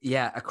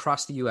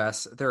 across the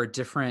US, there are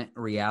different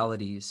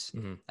realities.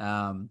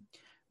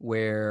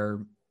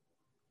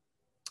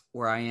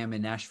 Where I am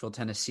in Nashville,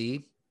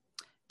 Tennessee,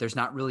 there's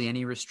not really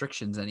any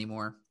restrictions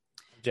anymore.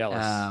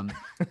 Jealous.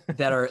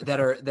 that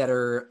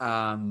are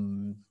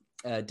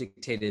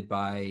dictated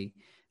by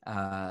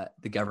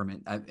the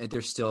government.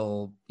 There's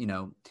still,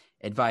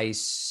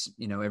 advice,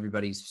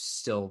 everybody's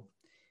still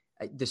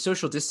the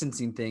social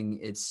distancing thing.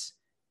 It's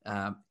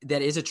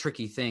that is a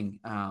tricky thing.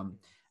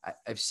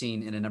 I've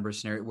seen in a number of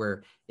scenarios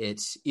where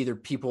it's either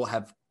people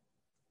have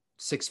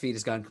 6 feet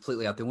has gone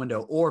completely out the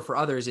window, or for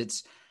others,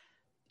 it's,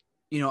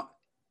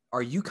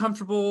 are you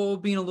comfortable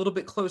being a little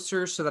bit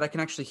closer so that I can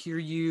actually hear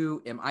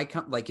you? Am I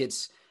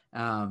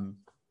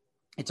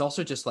it's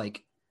also just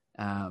like,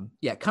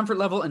 comfort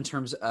level in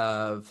terms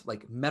of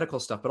like medical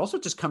stuff, but also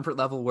just comfort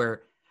level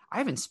where I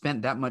haven't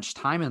spent that much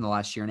time in the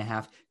last year and a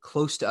half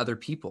close to other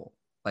people,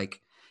 like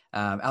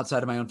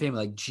outside of my own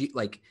family,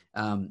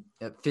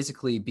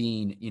 physically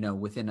being,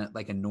 within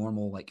a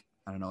normal, like,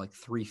 I don't know, like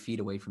 3 feet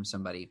away from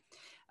somebody.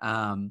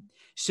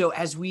 So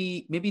as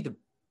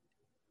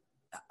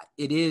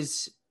it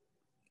is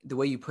the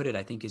way you put it,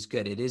 I think is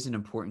good. It is an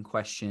important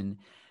question.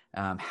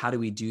 How do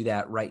we do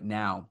that right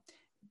now?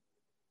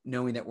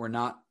 Knowing that we're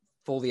not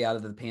fully out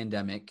of the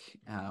pandemic,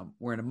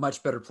 we're in a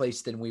much better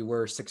place than we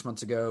were 6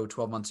 months ago,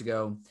 12 months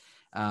ago.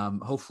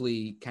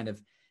 Hopefully kind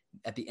of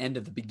at the end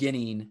of the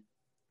beginning,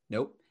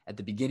 at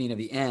the beginning of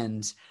the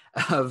end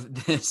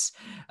of this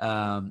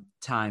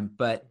time.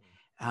 But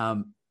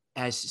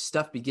as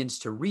stuff begins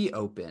to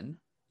reopen,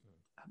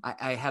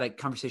 I had a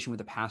conversation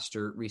with a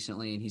pastor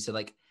recently, and he said,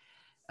 like,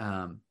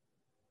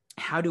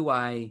 how do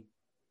we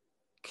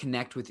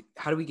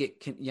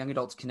get young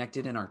adults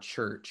connected in our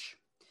church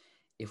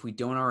if we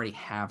don't already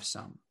have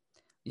some?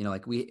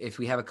 If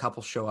we have a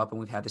couple show up and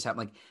we've had this happen,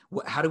 like,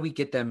 how do we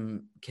get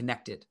them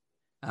connected?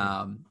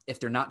 If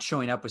they're not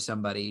showing up with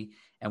somebody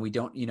and we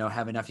don't,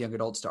 have enough young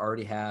adults to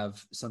already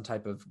have some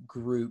type of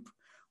group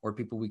or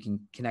people we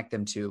can connect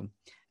them to,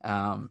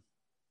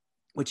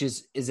 which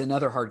is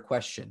another hard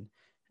question.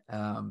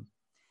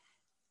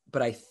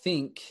 But I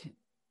think,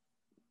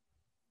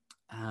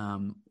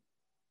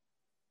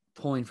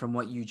 pulling from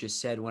what you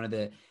just said,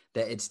 that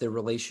it's the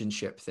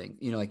relationship thing,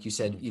 like you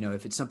said,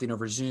 if it's something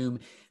over Zoom,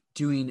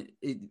 doing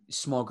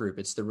small group,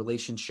 it's the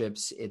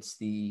relationships, it's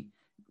the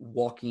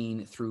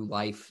walking through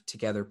life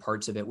together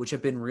parts of it, which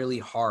have been really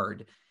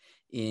hard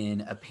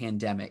in a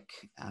pandemic,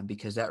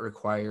 because that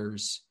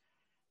requires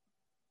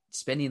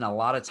spending a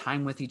lot of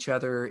time with each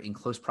other in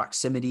close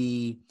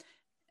proximity.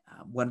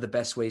 One of the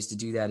best ways to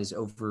do that is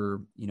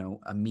over,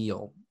 a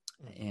meal,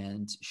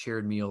 and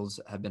shared meals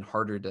have been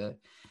harder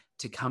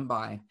to come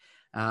by.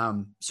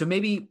 So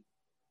maybe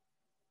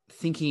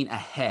thinking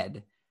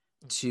ahead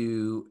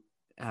to,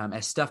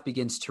 as stuff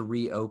begins to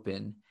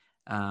reopen,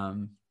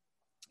 do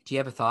you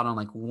have a thought on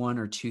like one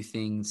or two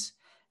things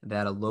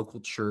that a local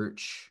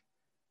church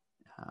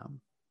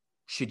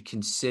should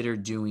consider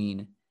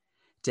doing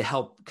to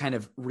help kind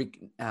of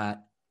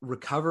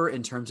recover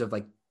in terms of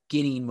like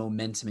getting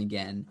momentum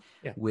again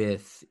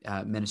with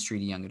ministry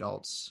to young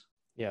adults?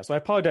 Yeah, so I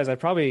apologize. I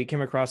probably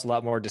came across a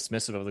lot more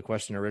dismissive of the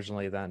question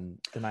originally than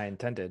I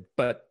intended,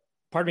 but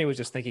part of me was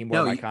just thinking more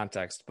of my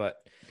context. But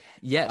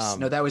yes,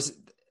 that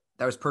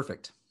was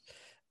perfect.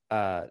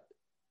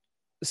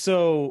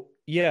 So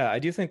yeah, I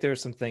do think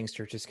there's some things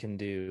churches can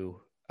do.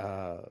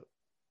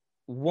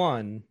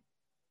 One,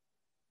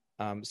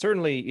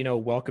 certainly,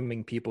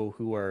 welcoming people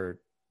who are,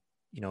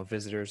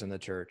 visitors in the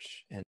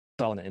church, and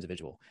all in an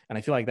individual. And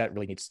I feel like that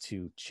really needs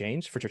to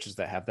change for churches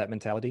that have that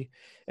mentality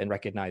and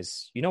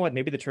recognize,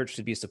 maybe the church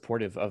should be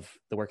supportive of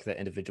the work that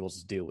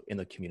individuals do in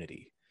the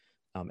community,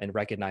 and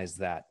recognize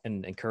that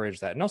and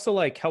encourage that. And also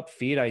like help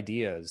feed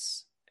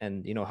ideas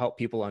and, help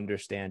people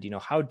understand,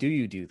 how do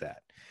you do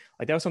that?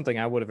 Like that was something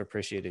I would have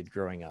appreciated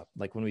growing up.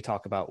 Like when we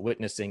talk about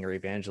witnessing or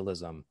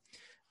evangelism,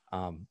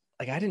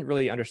 like I didn't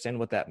really understand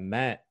what that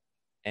meant.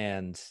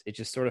 And it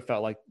just sort of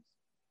felt like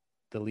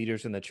the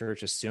leaders in the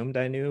church assumed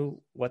I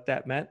knew what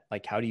that meant.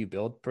 Like, how do you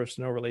build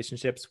personal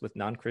relationships with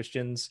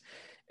non-Christians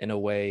in a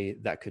way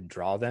that could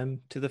draw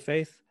them to the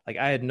faith? Like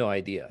I had no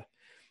idea.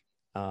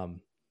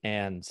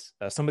 And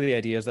some of the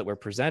ideas that were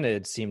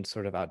presented seemed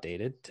sort of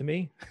outdated to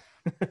me,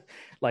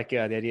 like the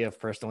idea of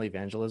personal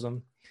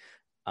evangelism.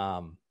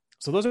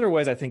 So those are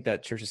ways I think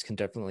that churches can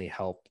definitely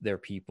help their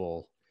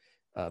people,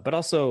 but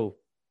also,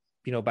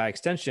 by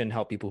extension,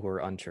 help people who are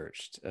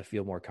unchurched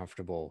feel more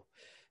comfortable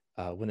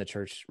when the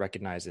church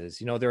recognizes,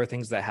 there are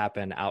things that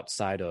happen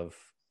outside of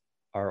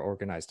our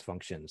organized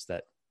functions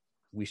that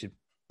we should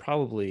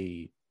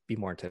probably be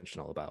more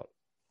intentional about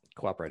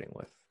cooperating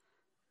with.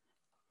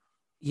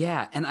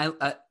 Yeah. And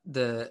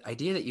the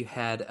idea that you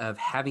had of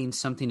having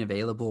something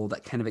available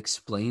that kind of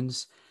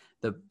explains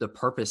the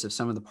purpose of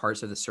some of the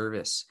parts of the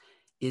service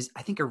is,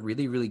 I think, a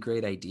really, really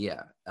great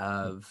idea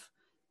of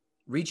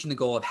reaching the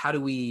goal of how do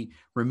we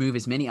remove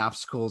as many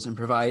obstacles and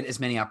provide as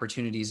many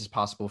opportunities as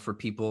possible for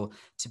people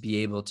to be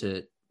able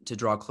to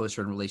draw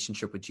closer in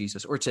relationship with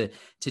Jesus, or to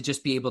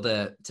just be able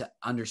to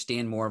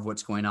understand more of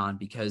what's going on.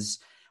 Because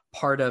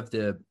part of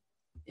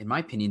in my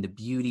opinion, the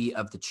beauty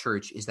of the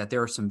church is that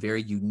there are some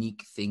very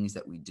unique things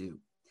that we do,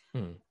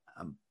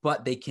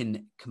 but they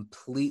can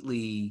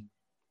completely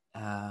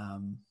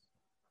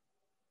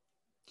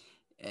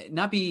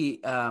not be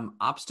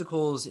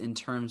obstacles in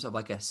terms of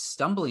like a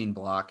stumbling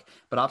block,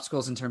 but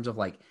obstacles in terms of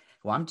like,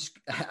 well,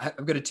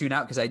 I'm going to tune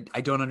out because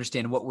I don't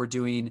understand what we're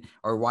doing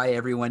or why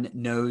everyone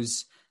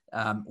knows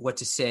what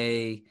to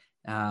say.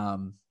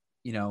 You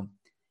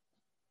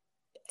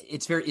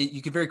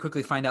can very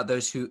quickly find out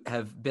those who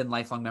have been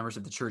lifelong members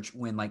of the church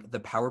when like the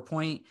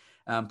PowerPoint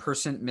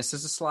person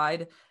misses a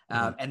slide,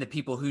 and the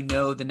people who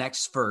know the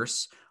next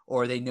verse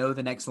or they know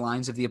the next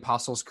lines of the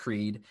Apostles'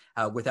 Creed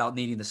without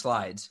needing the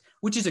slides,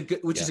 which is a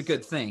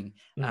good thing.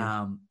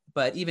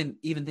 But even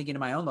thinking in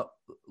my own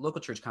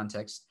local church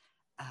context,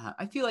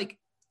 I feel like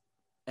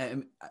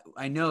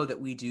I know that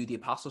we do the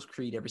Apostles'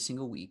 Creed every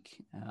single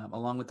week,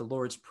 along with the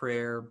Lord's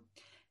Prayer,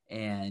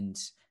 and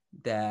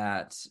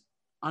that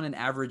on an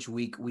average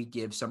week we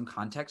give some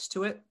context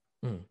to it,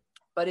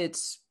 but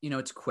it's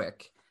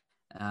quick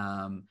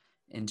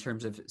in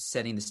terms of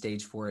setting the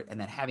stage for it, and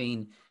that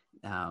having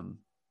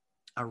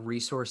a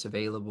resource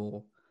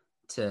available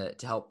to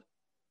help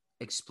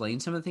explain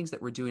some of the things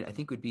that we're doing, I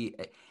think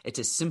it's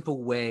a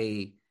simple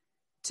way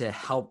to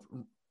help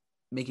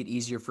make it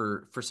easier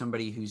for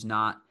somebody who's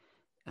not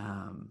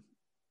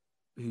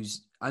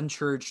who's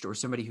unchurched, or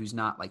somebody who's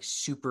not like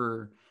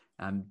super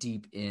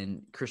deep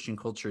in Christian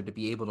culture, to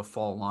be able to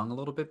follow along a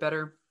little bit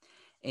better.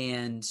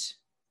 And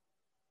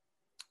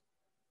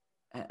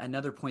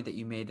another point that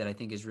you made that I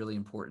think is really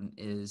important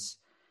is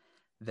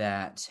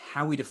that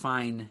how we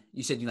define,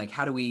 you said, like,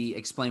 how do we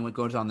explain what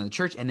goes on in the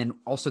church, and then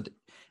also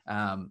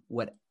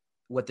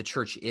what the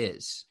church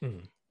is.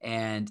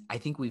 And I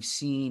think we've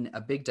seen a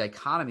big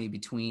dichotomy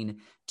between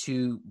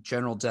two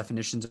general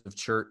definitions of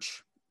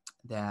church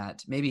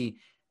that maybe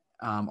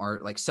are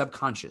like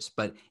subconscious.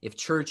 But if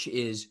church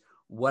is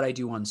what I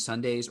do on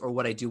Sundays or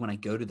what I do when I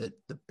go to the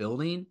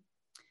building,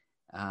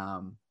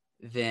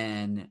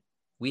 then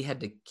we had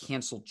to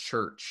cancel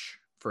church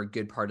for a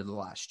good part of the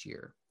last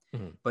year.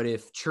 But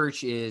if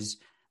church is,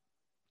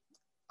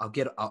 I'll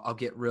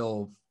get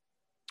real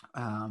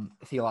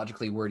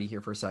theologically wordy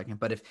here for a second,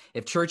 but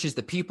if church is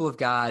the people of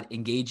God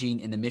engaging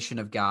in the mission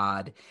of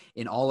God,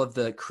 in all of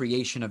the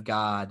creation of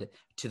God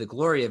to the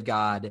glory of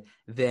God,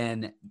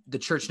 then the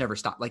church never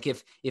stopped. Like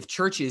if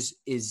church is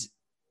if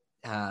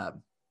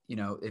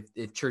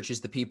church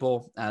is the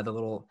people, the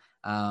little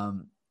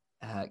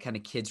kind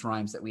of kids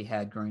rhymes that we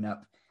had growing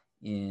up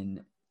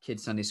in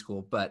kids Sunday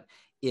school. But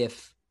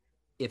if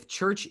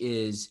church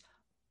is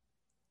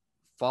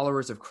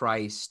followers of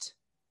Christ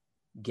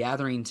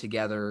gathering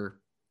together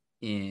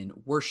in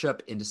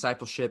worship, in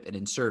discipleship, and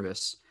in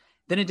service,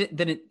 then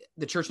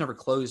the church never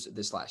closed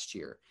this last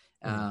year.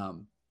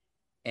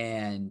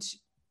 And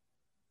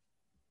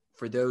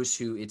for those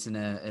who it's in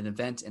an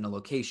event in a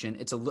location,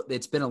 it's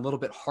been a little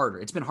bit harder.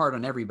 It's been hard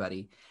on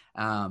everybody.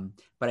 But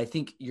I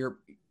think your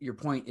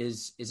point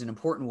is an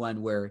important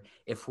one, where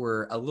if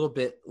we're a little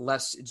bit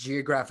less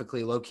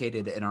geographically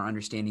located in our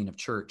understanding of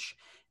church,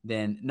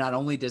 then not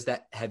only does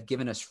that have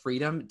given us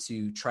freedom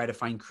to try to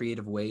find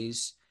creative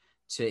ways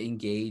to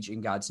engage in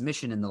God's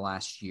mission in the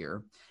last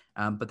year,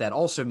 but that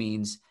also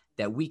means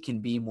that we can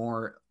be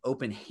more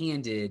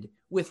open-handed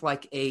with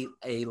like a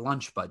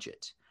lunch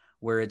budget,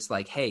 where it's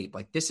like, hey,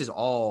 like this is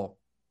all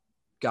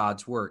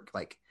God's work.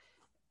 Like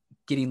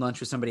getting lunch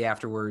with somebody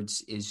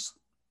afterwards is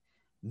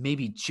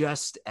maybe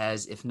just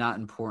as, if not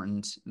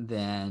important,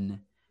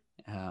 than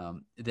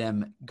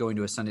them going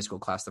to a Sunday school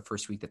class the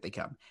first week that they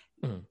come.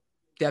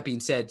 That being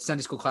said,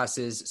 Sunday school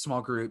classes,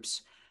 small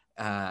groups,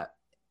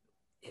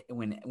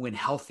 when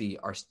healthy,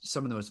 are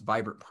some of the most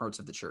vibrant parts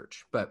of the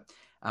church. But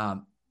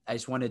I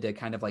just wanted to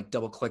kind of like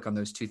double click on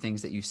those two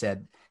things that you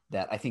said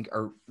that I think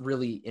are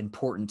really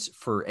important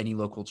for any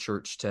local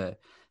church to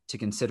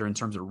consider in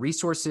terms of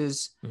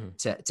resources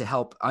to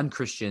help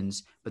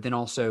unchristians, but then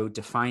also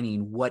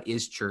defining what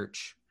is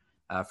church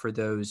for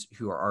those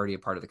who are already a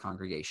part of the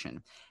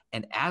congregation.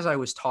 And as I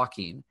was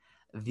talking,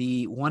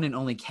 the one and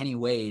only Kenny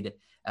Wade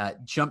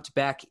jumped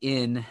back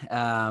in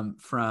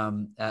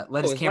from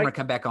let his camera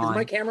come back on. Is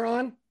my camera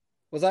on?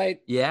 Was I?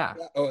 Yeah.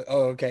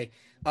 Oh, okay.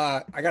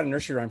 I got a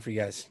nursery rhyme for you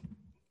guys.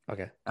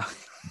 Okay.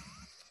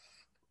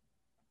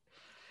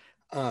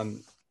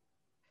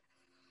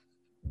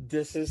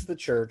 This is the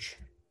church,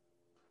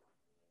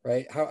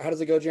 right? How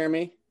does it go,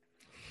 Jeremy?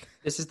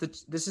 This is the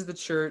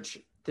church.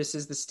 This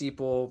is the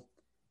steeple.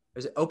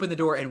 There's open the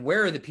door, and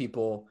where are the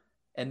people?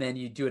 And then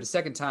you do it a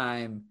second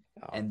time,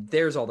 and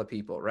there's all the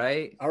people,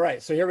 right? All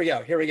right. So here we go.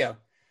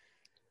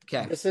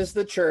 Okay. This is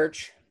the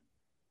church.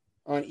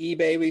 On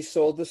eBay, we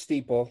sold the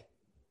steeple.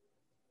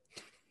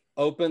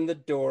 Open the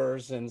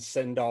doors and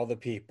send all the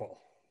people.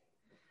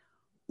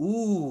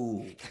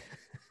 Ooh,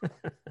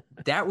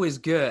 that was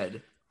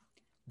good.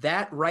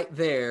 That right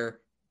there,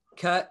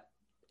 cut,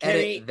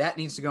 Kenny, edit. That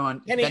needs to go on.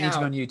 Kenny, that needs to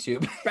go on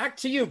YouTube. Back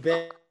to you,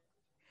 Ben.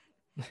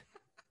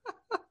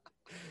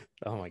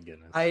 Oh my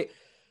goodness.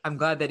 I'm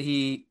glad that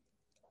he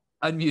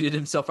unmuted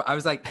himself. I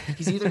was like,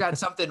 he's either got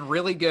something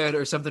really good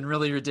or something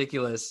really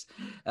ridiculous.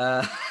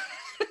 Or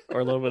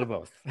a little bit of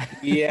both.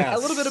 Yeah. A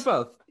little bit of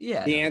both.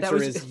 Yeah. The answer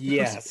is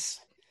yes.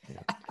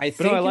 I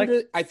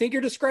think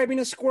you're describing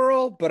a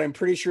squirrel, but I'm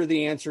pretty sure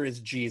the answer is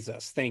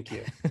Jesus. Thank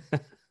you.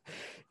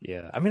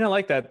 Yeah. I mean, I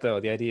like that though.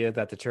 The idea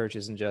that the church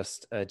isn't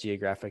just a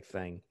geographic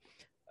thing,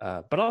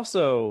 but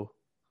also,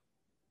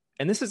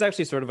 and this is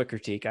actually sort of a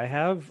critique I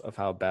have of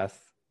how Beth,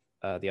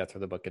 the author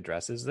of the book,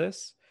 addresses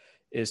this,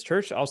 is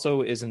church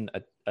also isn't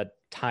a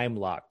time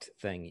locked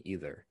thing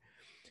either.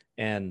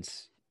 And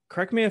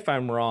correct me if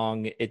I'm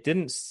wrong, it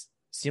didn't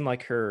seem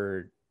like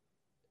her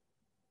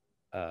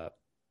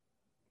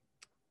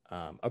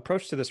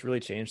approach to this really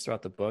changed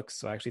throughout the book.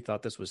 So I actually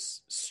thought this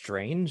was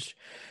strange,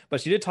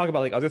 but she did talk about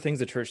like other things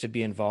the church should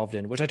be involved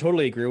in, which I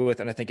totally agree with.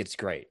 And I think it's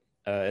great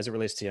as it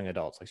relates to young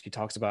adults. Like she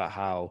talks about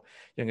how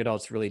young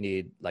adults really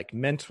need like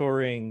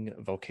mentoring,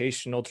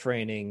 vocational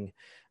training,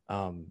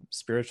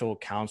 spiritual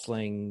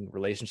counseling,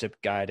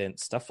 relationship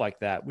guidance, stuff like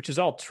that, which is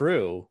all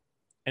true.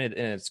 And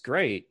it's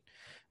great.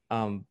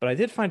 But I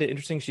did find it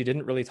interesting. She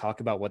didn't really talk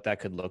about what that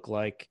could look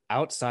like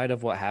outside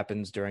of what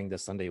happens during the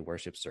Sunday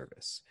worship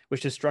service,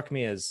 which just struck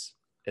me as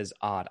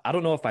odd. I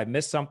don't know if I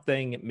missed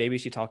something. Maybe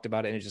she talked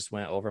about it and it just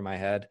went over my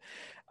head.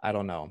 I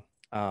don't know.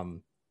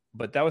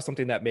 But that was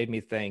something that made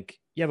me think,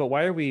 yeah, but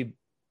why are we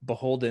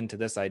beholden to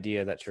this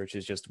idea that church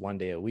is just one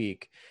day a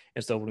week?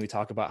 And so when we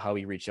talk about how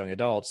we reach young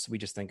adults, we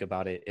just think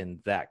about it in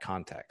that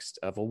context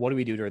of, well, what do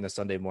we do during the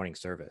Sunday morning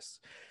service?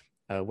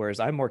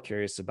 Whereas I'm more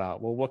curious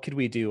about, well, what could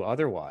we do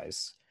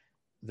otherwise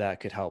that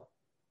could help,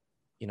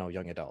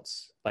 young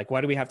adults? Like,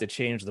 why do we have to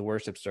change the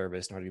worship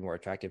service in order to be more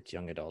attractive to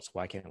young adults?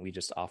 Why can't we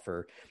just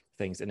offer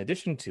things in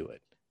addition to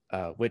it?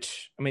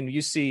 Which, I mean,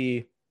 you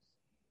see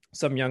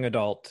some young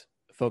adult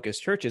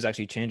focused churches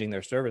actually changing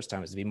their service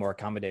times to be more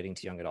accommodating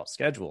to young adult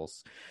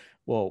schedules.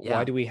 Well,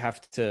 why do we have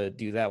to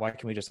do that? Why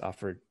can't we just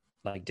offer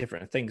like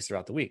different things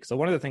throughout the week? So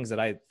one of the things that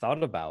I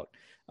thought about,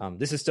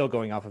 this is still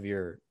going off of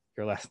your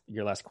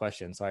last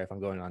question. Sorry if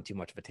I'm going on too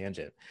much of a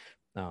tangent.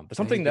 But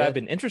something that I've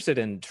been interested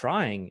in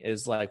trying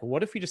is like,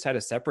 what if we just had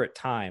a separate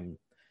time?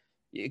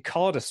 You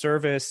call it a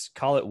service,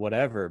 call it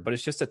whatever, but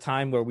it's just a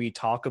time where we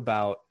talk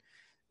about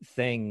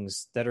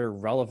things that are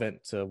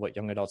relevant to what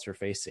young adults are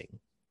facing.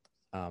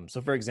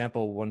 So for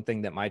example, one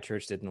thing that my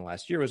church did in the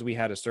last year was we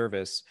had a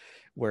service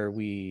where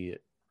we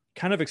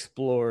kind of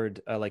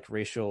explored like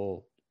race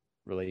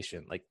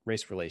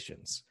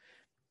relations,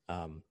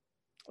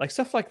 like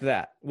stuff like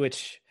that,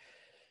 which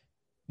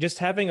just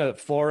having a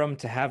forum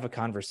to have a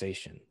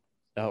conversation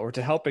or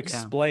to help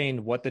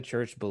explain what the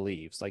church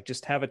believes. Like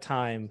just have a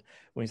time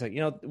when he's like,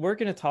 we're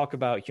going to talk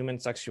about human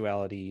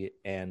sexuality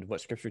and what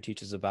scripture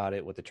teaches about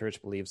it, what the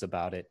church believes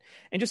about it,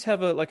 and just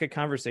have a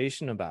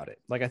conversation about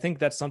it. Like, I think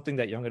that's something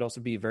that young adults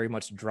would be very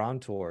much drawn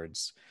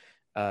towards,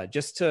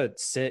 just to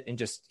sit and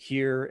just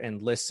hear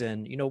and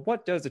listen.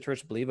 What does the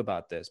church believe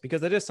about this?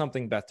 Because that is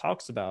something Beth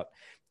talks about,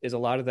 is a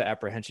lot of the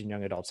apprehension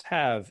young adults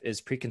have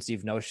is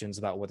preconceived notions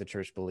about what the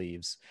church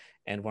believes.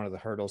 And one of the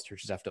hurdles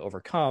churches have to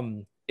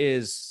overcome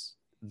is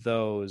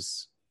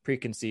those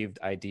preconceived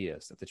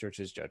ideas that the church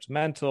is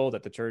judgmental,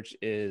 that the church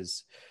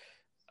is,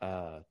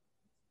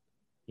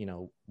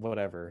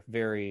 whatever,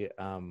 very,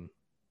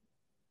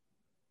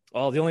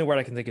 well, the only word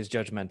I can think is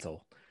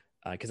judgmental,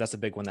 because that's a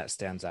big one that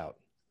stands out.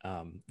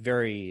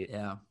 Very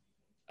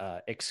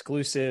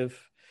exclusive,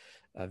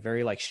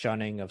 very like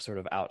shunning of sort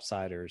of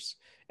outsiders.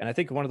 And I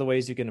think one of the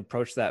ways you can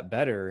approach that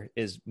better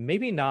is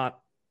maybe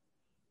not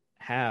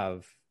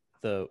have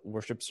the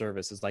worship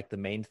service is like the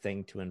main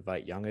thing to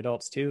invite young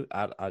adults to.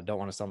 I don't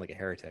want to sound like a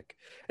heretic,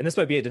 and this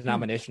might be a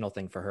denominational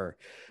thing for her,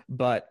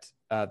 but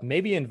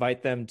maybe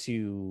invite them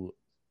to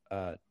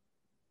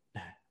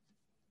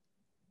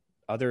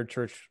other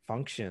church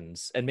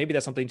functions. And maybe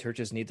that's something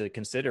churches need to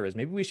consider, is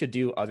maybe we should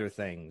do other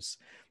things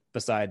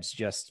besides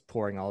just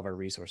pouring all of our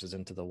resources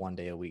into the one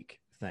day a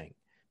week thing.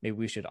 Maybe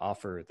we should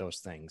offer those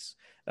things.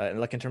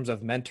 Like in terms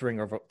of mentoring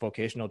or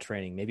vocational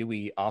training, maybe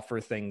we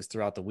offer things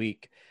throughout the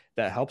week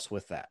that helps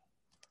with that.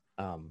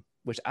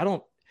 Which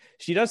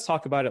she does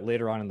talk about it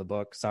later on in the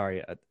book.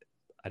 Sorry,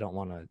 I don't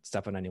want to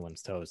step on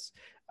anyone's toes.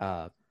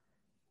 But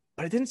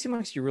it didn't seem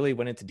like she really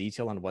went into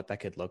detail on what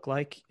that could look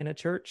like in a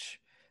church.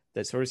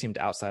 That sort of seemed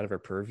outside of her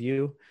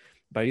purview.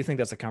 But I do think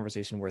that's a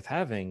conversation worth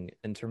having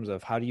in terms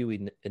of how do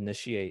you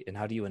initiate and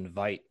how do you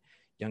invite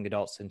young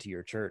adults into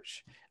your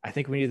church. I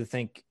think we need to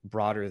think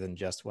broader than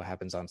just what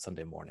happens on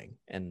Sunday morning,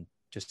 and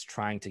just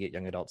trying to get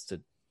young adults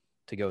to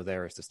go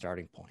there as the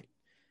starting point.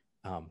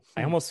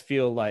 I almost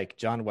feel like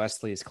John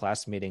Wesley's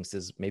class meetings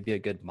is maybe a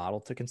good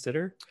model to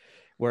consider,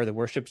 where the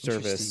worship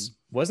service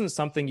wasn't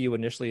something you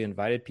initially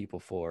invited people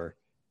for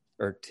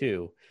or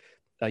to.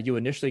 You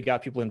initially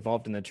got people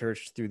involved in the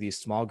church through these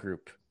small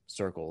group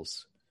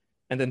circles.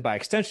 And then by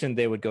extension,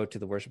 they would go to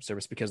the worship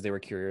service because they were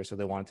curious, or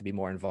they wanted to be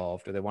more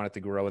involved, or they wanted to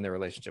grow in their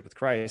relationship with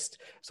Christ.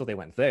 So they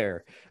went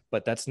there,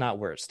 but that's not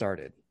where it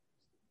started.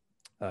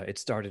 It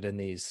started in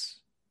these,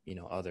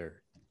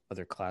 other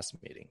class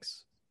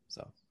meetings.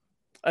 So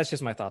that's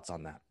just my thoughts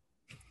on that.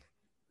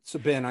 So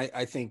Ben,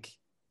 I think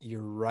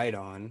you're right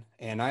on,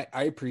 and I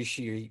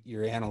appreciate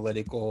your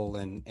analytical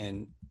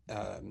and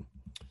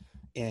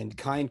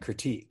kind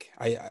critique.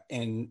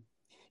 And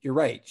you're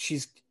right.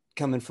 She's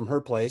coming from her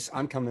place.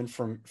 I'm coming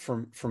from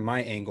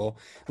my angle.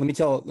 Let me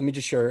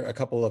just share a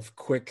couple of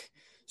quick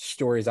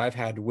stories I've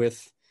had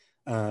with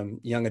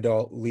young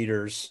adult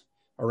leaders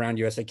around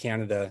USA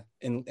Canada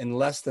in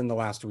less than the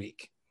last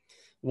week.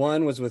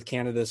 One was with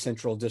Canada's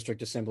Central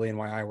District Assembly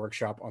NYI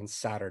workshop on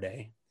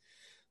Saturday.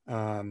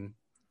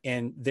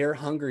 And they're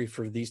hungry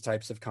for these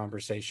types of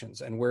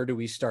conversations. And where do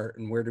we start?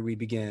 And where do we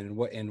begin?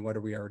 And what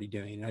are we already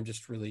doing? And I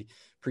just really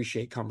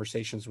appreciate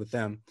conversations with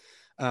them.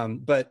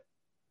 But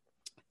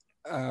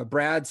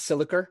Brad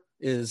Siliker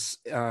is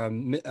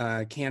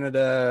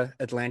Canada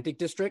Atlantic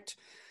District,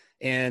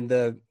 and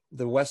the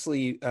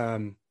Wesley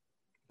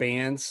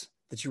bands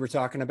that you were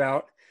talking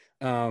about.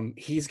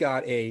 He's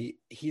got a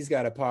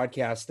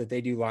podcast that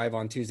they do live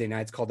on Tuesday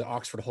nights called the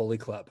Oxford Holy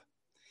Club.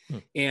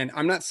 And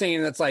I'm not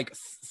saying that's like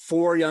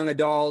for young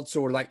adults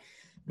or like,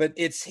 but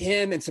it's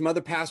him and some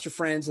other pastor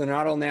friends, and they're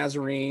not all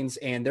Nazarenes,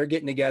 and they're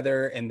getting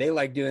together and they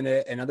like doing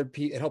it, and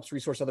it helps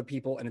resource other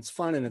people, and it's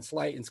fun and it's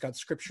light and it's got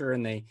scripture,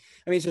 and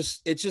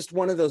it's just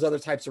one of those other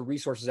types of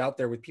resources out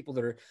there with people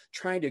that are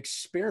trying to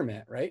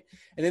experiment. Right.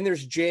 And then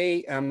there's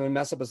Jay, I'm going to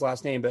mess up his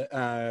last name, but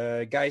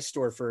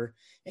Geisdorfer,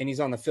 and he's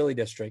on the Philly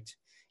district,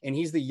 and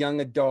he's the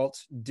young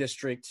adult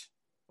district,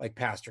 like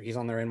pastor. He's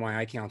on their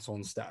NYI council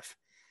and stuff.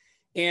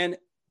 And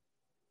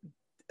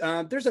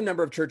there's a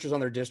number of churches on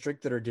their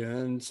district that are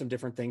doing some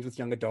different things with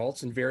young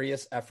adults and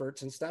various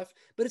efforts and stuff,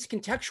 but it's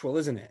contextual,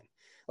 isn't it?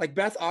 Like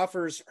Beth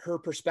offers her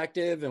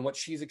perspective and what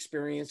she's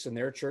experienced in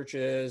their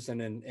churches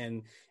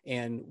and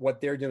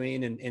what they're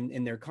doing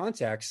in their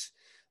context,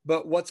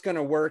 but what's going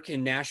to work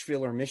in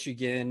Nashville or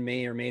Michigan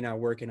may or may not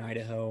work in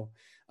Idaho,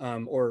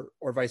 or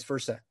vice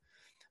versa.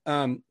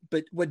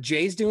 But what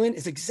Jay's doing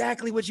is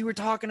exactly what you were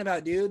talking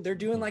about, dude. They're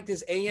doing like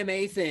this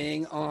AMA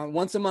thing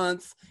once a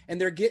month, and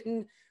they're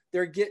getting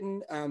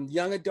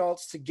young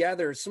adults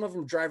together. Some of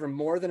them driving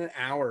more than an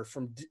hour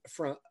from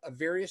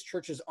various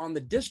churches on the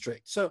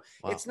district. So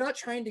It's not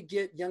trying to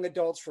get young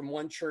adults from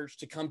one church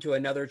to come to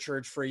another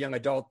church for a young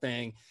adult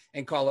thing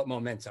and call it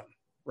momentum,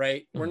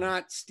 right? We're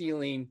not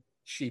stealing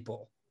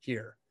sheeple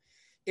here.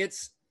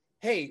 It's,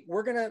 hey,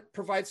 we're going to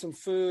provide some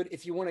food.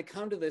 If you want to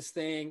come to this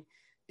thing,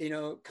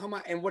 come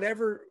on, and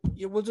whatever,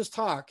 we'll just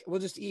talk, we'll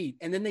just eat.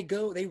 And then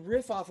they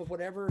riff off of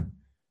whatever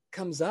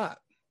comes up.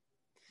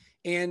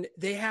 And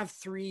they have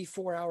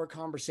 3-4 hour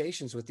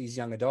conversations with these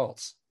young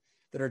adults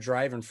that are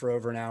driving for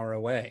over an hour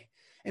away.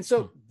 And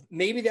so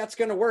maybe that's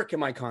going to work in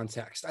my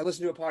context. I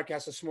listened to a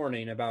podcast this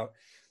morning about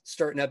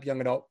starting up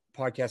young adult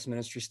podcast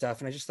ministry stuff.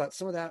 And I just thought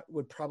some of that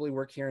would probably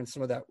work here and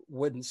some of that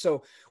wouldn't.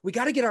 So we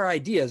got to get our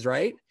ideas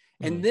right.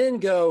 And then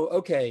go,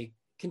 okay,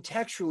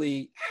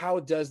 contextually, how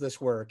does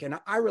this work? And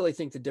I really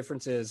think the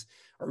difference is,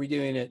 are we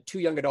doing it to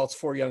young adults,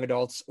 for young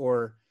adults,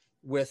 or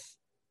with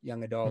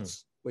young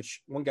adults?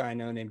 Which one guy I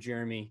know named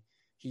Jeremy,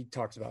 he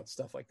talks about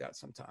stuff like that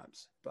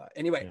sometimes. But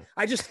anyway,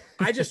 I just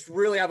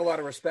really have a lot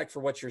of respect for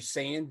what you're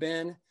saying,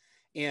 Ben.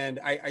 And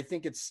I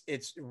think it's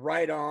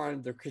right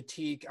on the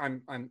critique.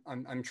 I'm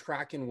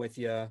tracking with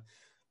you,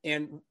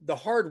 and the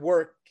hard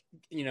work,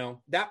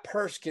 that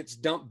purse gets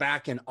dumped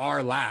back in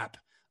our lap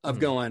of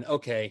going,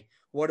 okay,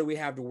 what do we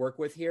have to work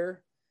with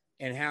here?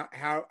 And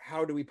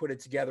how do we put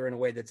it together in a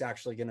way that's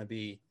actually going to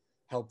be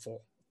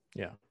helpful?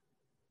 Yeah.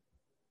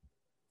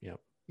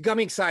 You got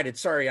me excited.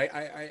 Sorry,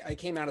 I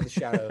came out of the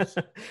shadows.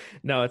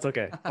 No, it's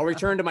okay. I'll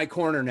return to my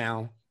corner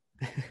now.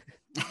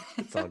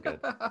 It's all good.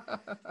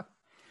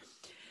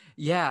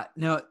 Yeah,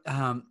 no,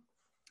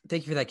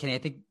 thank you for that, Kenny. I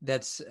think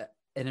that's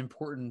an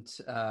important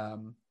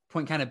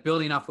point, kind of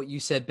building off what you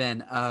said,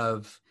 Ben,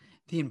 of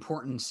the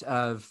importance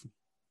of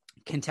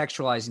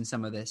contextualizing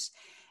some of this.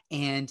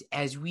 And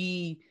as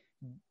we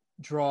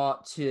draw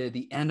to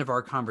the end of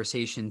our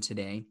conversation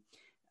today,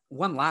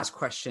 one last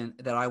question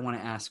that I want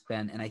to ask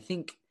Ben, and I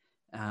think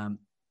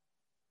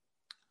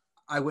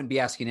I wouldn't be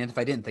asking it if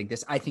I didn't think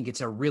this. I think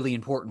it's a really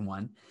important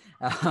one.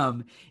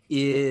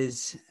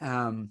 Is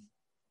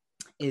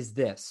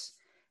this?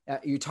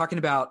 You're talking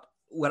about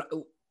what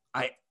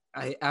I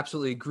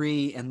absolutely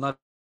agree and love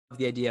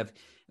the idea of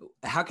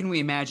how can we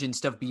imagine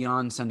stuff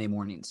beyond Sunday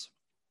mornings?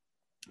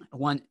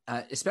 One,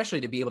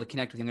 especially to be able to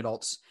connect with young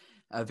adults,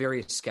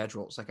 various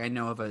schedules. Like I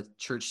know of a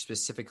church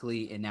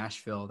specifically in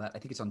Nashville that I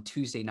think it's on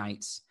Tuesday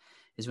nights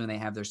is when they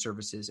have their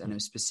services, and it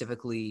was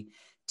specifically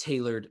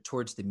tailored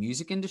towards the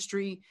music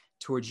industry,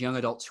 towards young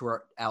adults who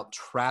are out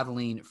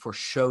traveling for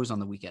shows on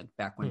the weekend,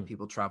 back when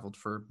people traveled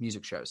for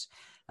music shows.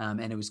 And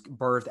it was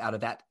birthed out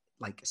of that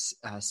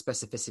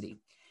specificity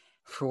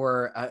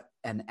for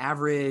an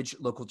average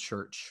local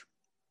church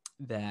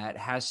that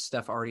has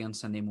stuff already on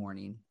Sunday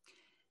morning.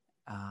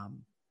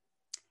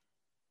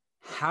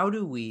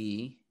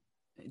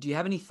 Do you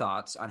have any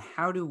thoughts on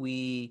how do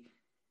we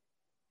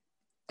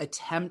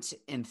attempt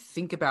and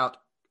think about,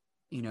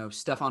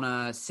 stuff on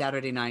a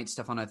Saturday night,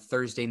 stuff on a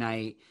Thursday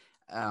night,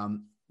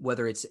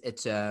 whether it's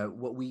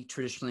what we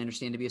traditionally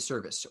understand to be a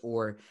service,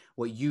 or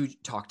what you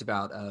talked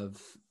about of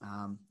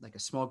like a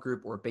small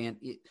group or a band,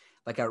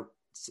 like a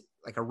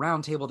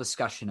roundtable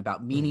discussion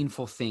about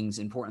meaningful things,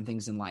 important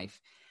things in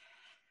life.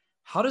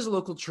 How does a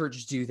local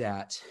church do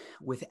that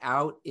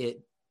without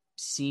it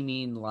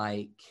seeming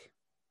like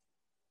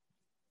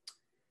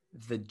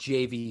the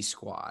JV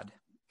squad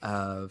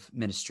of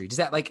ministry? Does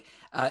that like,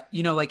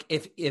 like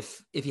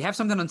if you have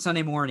something on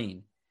Sunday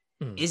morning,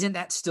 isn't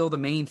that still the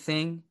main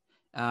thing?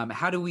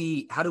 How do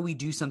we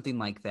do something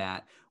like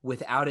that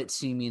without it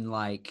seeming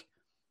like,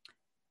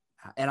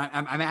 and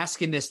I'm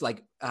asking this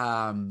like,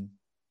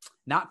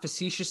 not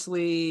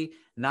facetiously,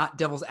 not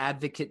devil's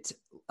advocate,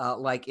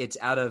 like it's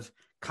out of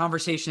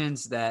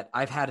conversations that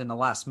I've had in the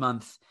last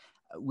month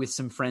with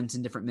some friends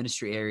in different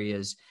ministry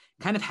areas,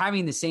 kind of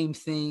having the same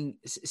thing,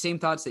 same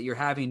thoughts that you're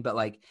having, but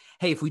like,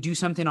 hey, if we do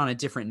something on a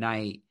different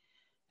night,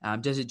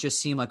 does it just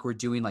seem like we're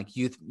doing like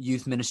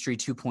youth ministry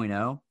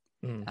 2.0?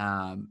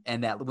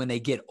 And that when they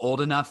get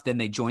old enough, then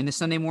they join the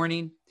Sunday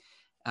morning.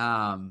 Is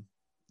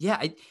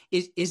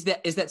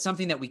that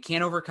something that we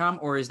can overcome,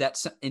 or is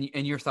that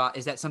in your thought,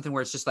 is that something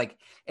where it's just like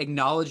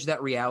acknowledge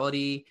that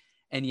reality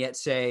and yet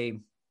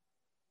say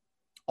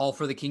all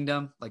for the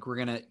kingdom? Like we're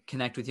going to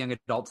connect with young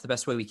adults the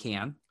best way we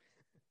can.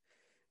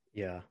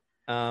 Yeah.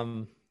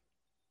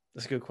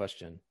 That's a good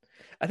question.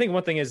 I think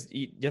one thing is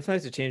you definitely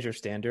have to change your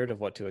standard of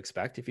what to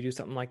expect if you do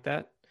something like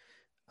that.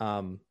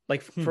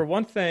 For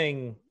one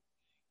thing,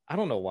 I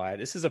don't know why.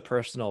 This is a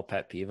personal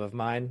pet peeve of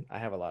mine. I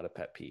have a lot of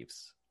pet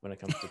peeves when it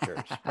comes to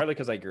church, partly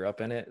because I grew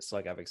up in it. So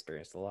like I've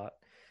experienced a lot.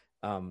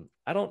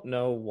 I don't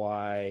know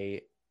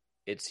why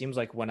it seems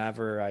like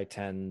whenever I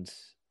attend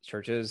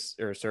churches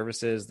or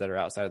services that are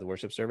outside of the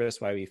worship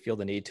service, why we feel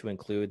the need to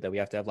include that we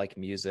have to have like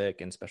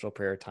music and special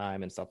prayer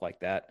time and stuff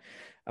like that.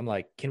 I'm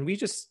like, do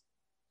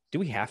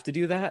we have to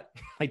do that?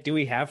 Like, do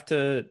we have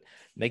to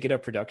make it a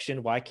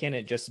production? Why can't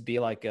it just be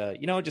like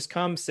just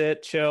come,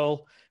 sit,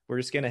 chill. We're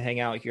just going to hang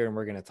out here and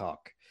we're going to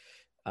talk.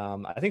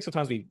 I think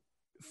sometimes we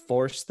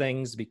force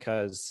things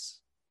because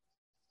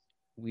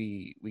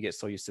we get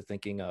so used to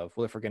thinking of,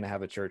 well, if we're going to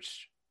have a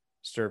church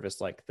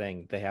service like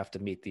thing, they have to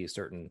meet these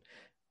certain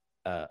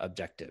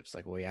objectives.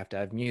 Like, well, you have to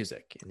have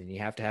music, and then you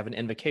have to have an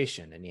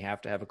invocation, and you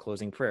have to have a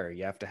closing prayer.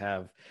 You have to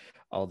have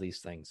all these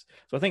things.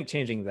 So I think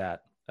changing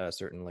that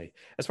certainly.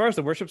 As far as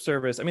the worship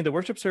service, I mean, the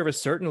worship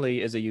service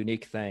certainly is a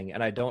unique thing,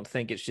 and I don't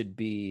think it should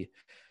be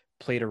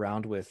played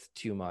around with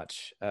too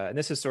much. And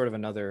this is sort of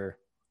another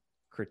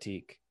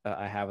critique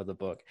I have of the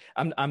book.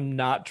 I'm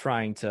not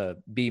trying to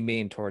be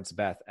mean towards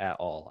Beth at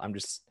all.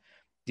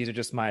 These are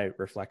just my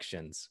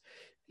reflections.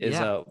 One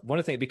of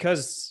the things,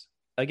 because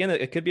again,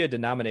 it could be a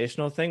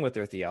denominational thing with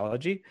their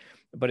theology,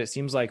 but it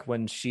seems like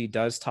when she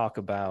does talk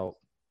about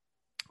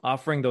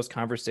offering those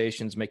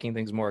conversations, making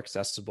things more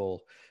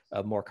accessible,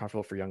 more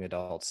comfortable for young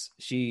adults,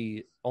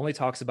 she only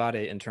talks about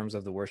it in terms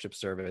of the worship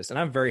service. And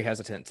I'm very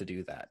hesitant to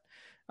do that.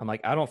 I'm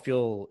like, I don't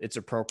feel it's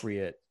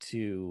appropriate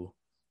to,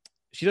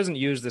 she doesn't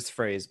use this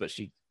phrase, but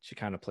she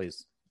kind of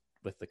plays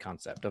with the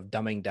concept of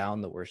dumbing down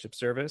the worship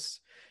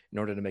service in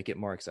order to make it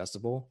more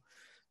accessible.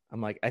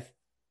 I'm like,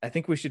 I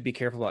think we should be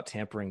careful about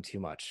tampering too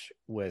much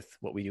with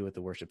what we do with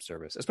the worship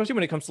service, especially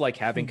when it comes to like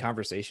having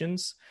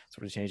conversations,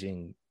 sort of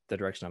changing the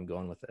direction I'm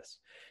going with this.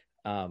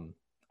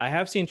 I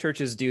have seen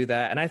churches do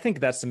that. And I think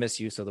that's the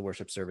misuse of the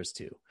worship service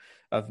too,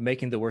 of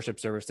making the worship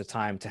service the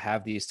time to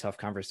have these tough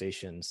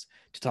conversations,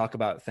 to talk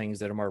about things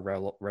that are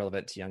more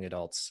relevant to young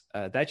adults.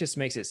 That just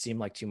makes it seem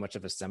like too much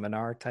of a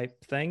seminar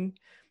type thing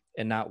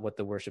and not what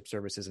the worship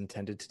service is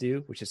intended to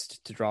do, which is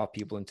to draw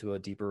people into a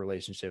deeper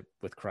relationship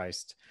with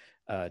Christ,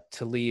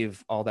 to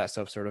leave all that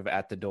stuff sort of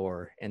at the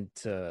door and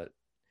to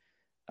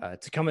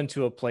come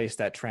into a place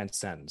that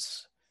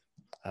transcends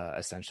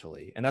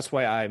essentially. And that's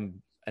why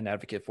I'm an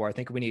advocate for. I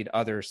think we need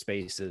other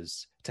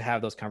spaces to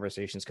have those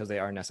conversations because they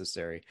are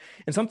necessary.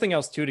 And something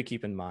else too to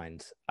keep in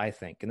mind, I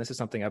think, and this is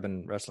something I've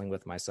been wrestling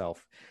with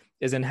myself,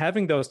 is in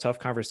having those tough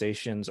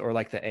conversations, or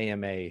like the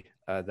AMA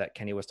that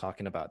Kenny was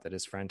talking about that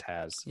his friend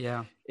has.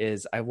 Yeah.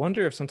 Is I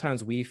wonder if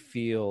sometimes we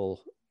feel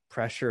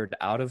pressured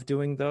out of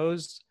doing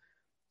those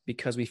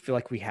because we feel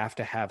like we have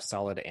to have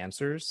solid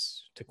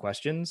answers to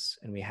questions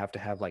and we have to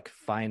have like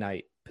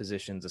finite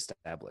positions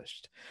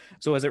established.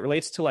 So as it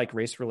relates to like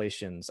race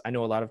relations, I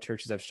know a lot of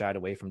churches have shied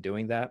away from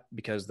doing that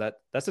because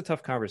that's a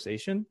tough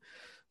conversation,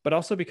 but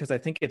also because I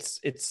think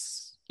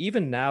it's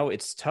even now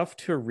it's tough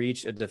to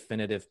reach a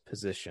definitive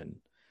position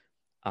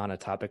on a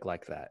topic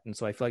like that. And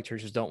so I feel like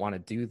churches don't want to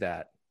do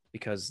that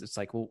because it's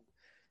like, well,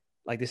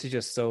 like this is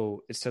just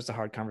it's just a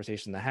hard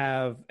conversation to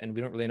have and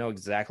we don't really know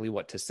exactly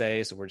what to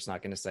say, so we're just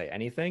not going to say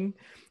anything.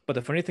 But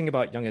the funny thing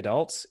about young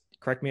adults,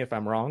 correct me if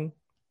I'm wrong,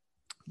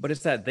 but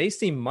it's that they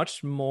seem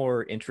much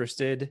more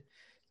interested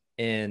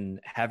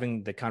in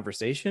having the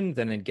conversation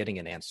than in getting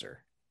an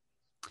answer.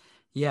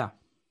 Yeah.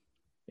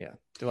 They're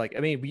like,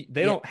 I mean, you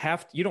don't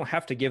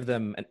have to give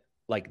them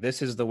like,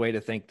 this is the way to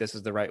think, this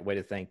is the right way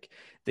to think.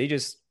 They're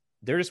just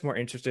more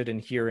interested in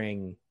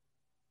hearing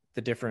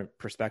the different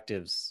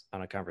perspectives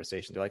on a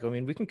conversation. They're like, I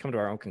mean, we can come to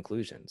our own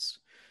conclusions.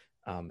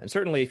 And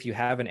certainly if you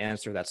have an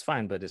answer, that's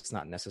fine, but it's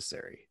not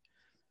necessary.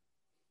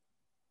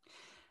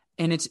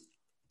 And it's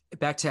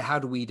back to how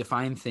do we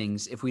define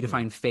things? If we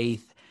define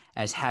faith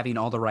as having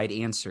all the right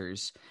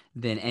answers,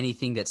 then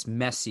anything that's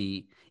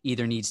messy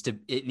either needs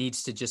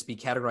to just be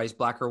categorized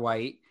black or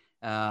white,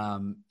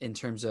 in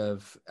terms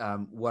of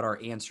what our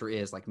answer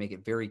is, like make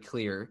it very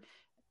clear,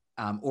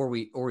 or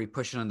we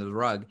push it under the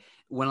rug.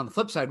 When on the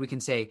flip side, we can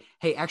say,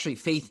 hey, actually,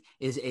 faith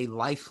is a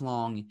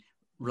lifelong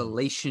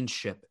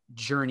relationship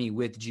journey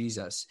with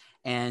Jesus.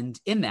 And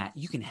in that,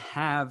 you can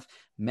have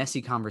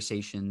messy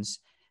conversations,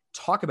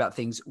 talk about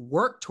things,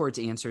 work towards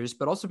answers,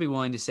 but also be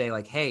willing to say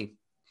like, hey,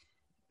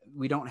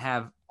 we don't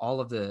have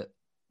all of the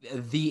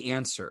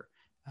answer,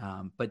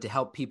 but to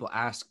help people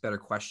ask better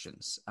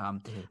questions. I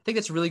think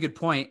that's a really good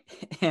point.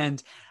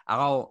 And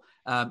I'll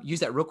use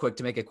that real quick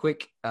to make a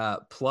quick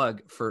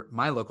plug for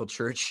my local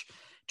church,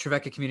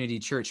 Trevecca Community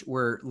Church.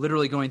 We're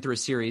literally going through a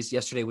series.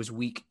 Yesterday was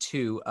week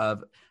 2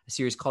 of a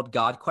series called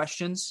God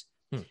Questions,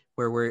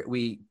 where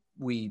we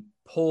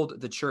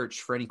polled the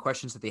church for any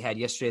questions that they had.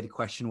 Yesterday, the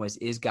question was,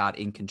 is God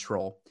in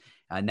control?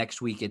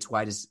 Next week, it's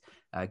why does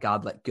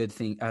God let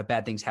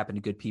bad things happen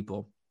to good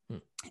people?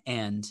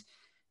 And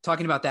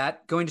talking about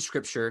that, going to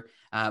scripture,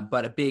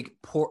 but a big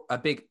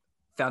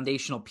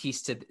foundational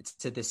piece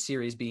to this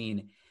series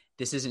being,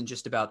 this isn't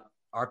just about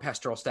our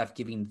pastoral staff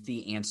giving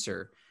the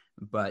answer,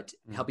 but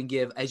helping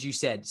give, as you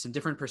said, some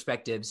different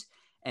perspectives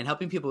and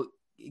helping people,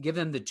 give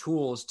them the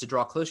tools to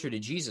draw closer to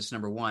Jesus,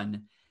 number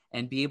one,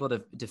 and be able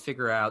to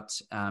figure out,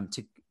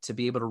 to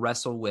be able to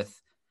wrestle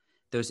with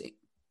those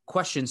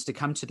questions to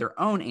come to their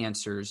own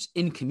answers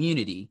in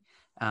community,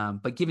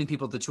 but giving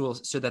people the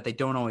tools so that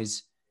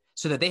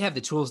they have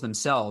the tools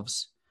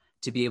themselves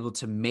to be able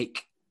to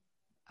make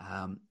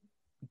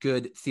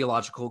good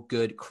theological,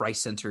 good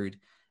Christ-centered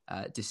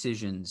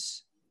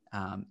decisions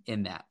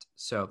in that.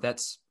 So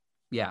that's,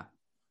 yeah.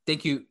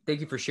 Thank you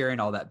for sharing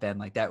all that, Ben.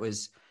 Like that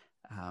was,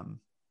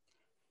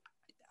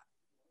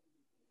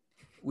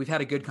 we've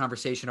had a good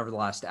conversation over the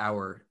last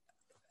hour,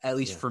 at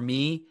least for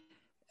me,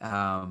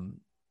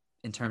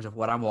 in terms of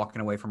what I'm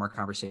walking away from our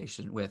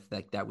conversation with.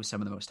 Like that was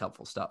some of the most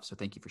helpful stuff. So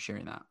thank you for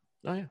sharing that.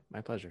 Oh yeah,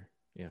 my pleasure.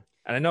 Yeah.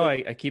 And I know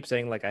I keep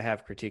saying like I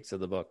have critiques of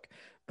the book,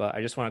 but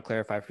I just want to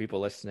clarify for people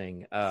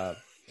listening.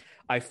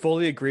 I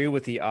fully agree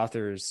with the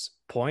author's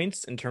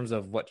points in terms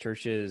of what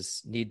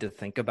churches need to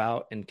think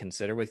about and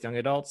consider with young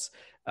adults.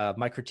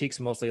 My critiques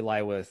mostly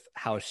lie with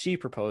how she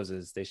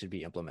proposes they should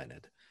be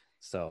implemented.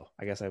 So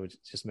I guess I would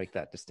just make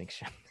that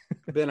distinction.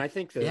 Ben, I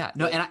think that...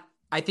 and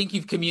I think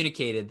you've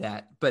communicated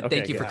that, but Okay,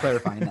 thank you for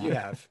clarifying that.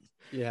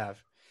 You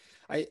have.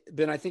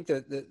 Ben, I think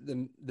that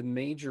the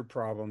major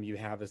problem you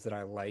have is that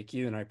I like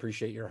you and I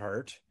appreciate your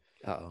heart.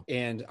 Uh-oh.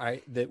 And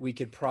that we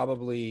could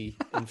probably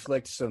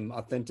inflict some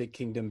authentic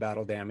kingdom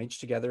battle damage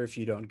together if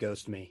you don't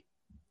ghost me.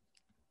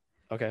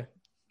 Okay.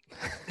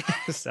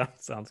 sounds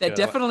that good.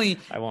 Definitely,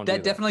 I won't.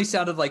 That definitely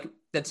sounded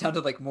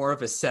like more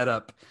of a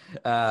setup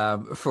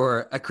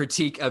for a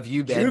critique of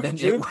you, Ben.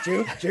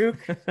 Juke.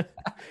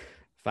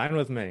 Fine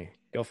with me.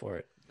 Go for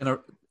it. And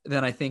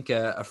then I think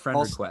a friend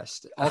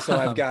request. Also,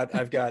 I've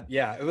got,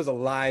 yeah, it was a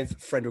live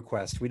friend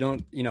request. We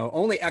don't,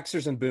 only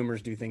Xers and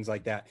boomers do things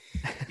like that.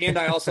 And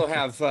I also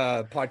have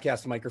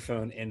podcast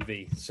microphone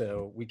envy,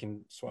 so we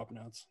can swap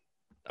notes.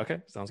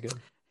 Okay. Sounds good.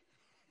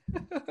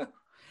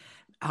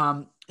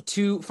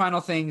 2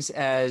 final things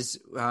as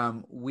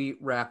we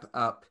wrap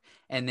up,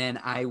 and then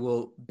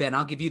Ben,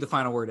 I'll give you the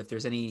final word if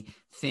there's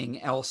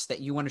anything else that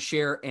you want to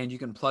share, and you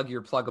can plug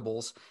your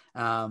pluggables.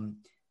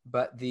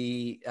 But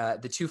the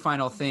 2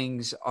 final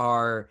things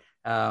are,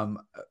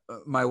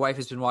 my wife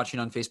has been watching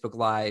on Facebook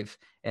Live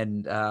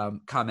and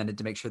commented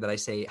to make sure that I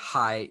say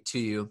hi to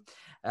you.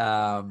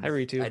 Hi,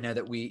 Ritu. I know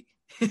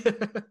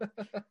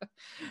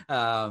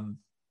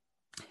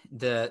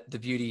that the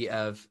beauty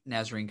of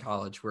Nazarene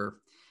College, where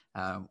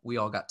we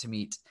all got to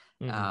meet.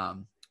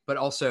 Mm-hmm. But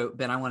also,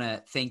 Ben, I want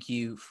to thank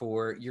you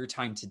for your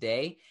time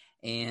today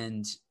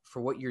and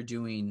for what you're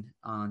doing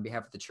on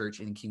behalf of the church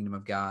and the Kingdom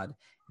of God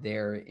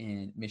there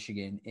in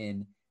Michigan,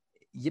 in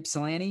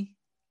Ypsilanti.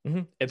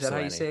 Mm-hmm. Is that how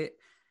you say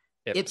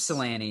it?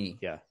 Ypsilanti.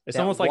 Yeah. It's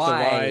almost like the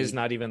Y is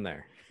not even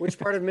there. Which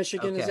part of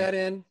Michigan is that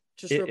in?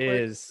 Just real quick.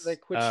 Is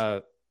like which,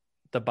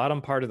 the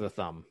bottom part of the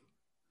thumb.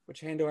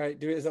 Which hand do I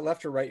do? Is it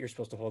left or right you're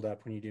supposed to hold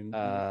up when you do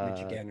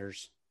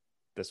Michiganders?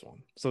 This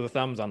one. So the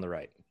thumb's on the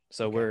right.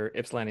 So where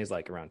Ypsilanti is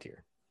like around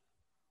here.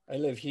 I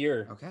live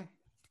here. Okay.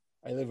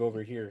 I live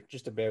over here,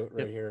 just about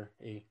right here.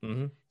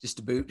 Mm-hmm. Just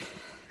a boot.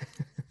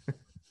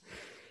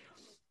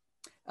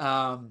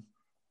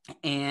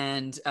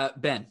 And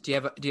Ben, do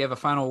you have a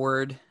final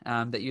word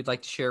that you'd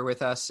like to share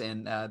with us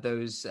and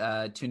those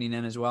tuning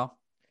in as well?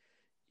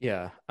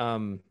 Yeah.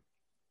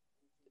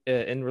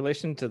 In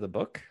relation to the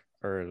book,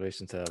 or in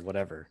relation to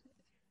whatever,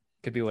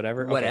 could be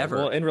whatever. Whatever.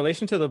 Okay. Well, in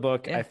relation to the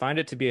book, I find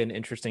it to be an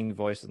interesting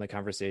voice in the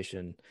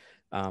conversation.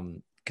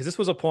 Because this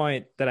was a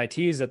point that I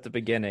teased at the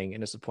beginning,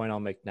 and it's a point I'll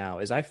make now,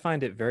 is I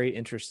find it very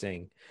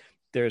interesting.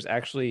 There's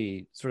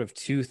actually sort of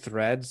 2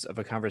 threads of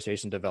a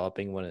conversation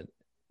developing when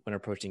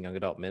approaching young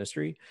adult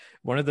ministry.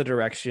 One of the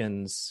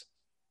directions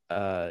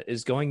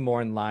is going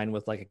more in line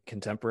with like a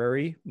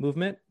contemporary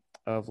movement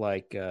of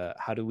like,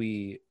 how do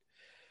we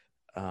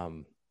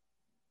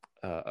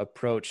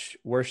approach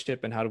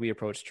worship and how do we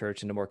approach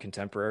church in a more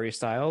contemporary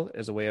style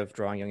as a way of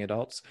drawing young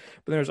adults.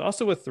 But there's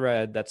also a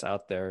thread that's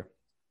out there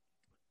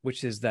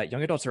which is that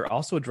young adults are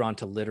also drawn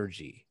to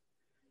liturgy.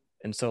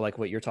 And so like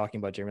what you're talking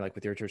about, Jeremy, like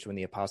with your church, when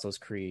the Apostles'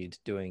 Creed,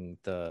 doing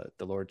the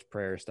Lord's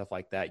Prayer, stuff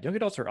like that, young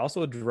adults are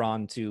also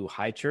drawn to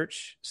high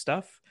church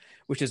stuff,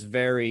 which is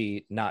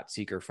very not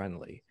seeker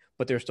friendly,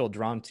 but they're still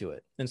drawn to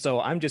it. And so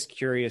I'm just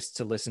curious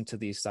to listen to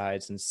these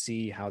sides and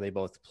see how they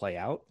both play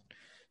out.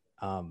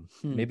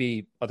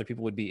 Maybe other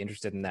people would be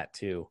interested in that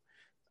too.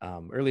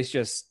 Or at least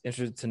just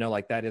interested to know,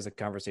 like, that is a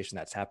conversation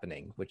that's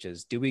happening, which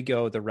is, do we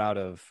go the route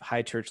of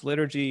high church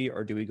liturgy,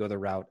 or do we go the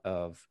route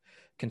of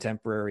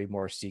contemporary,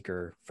 more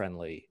seeker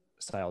friendly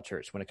style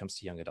church when it comes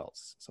to young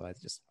adults? So I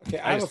just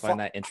find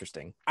that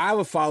interesting. I have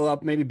a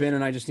follow-up. Maybe Ben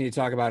and I just need to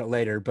talk about it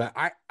later, but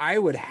I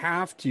would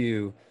have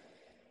to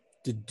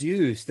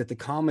deduce that the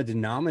common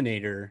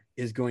denominator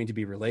is going to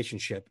be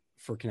relationship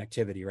for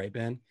connectivity, right,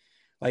 Ben?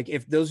 Like,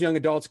 if those young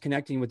adults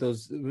connecting with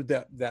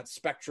that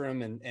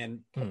spectrum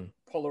and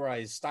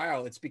polarized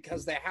style, it's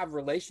because they have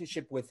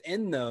relationship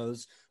within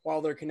those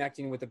while they're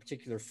connecting with a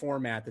particular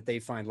format that they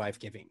find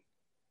life-giving.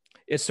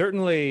 It's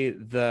certainly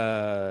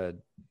a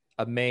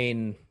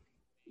main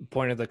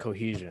point of the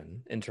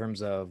cohesion in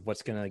terms of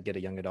what's going to get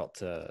a young adult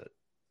to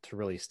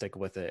really stick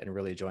with it and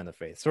really join the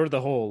faith. Sort of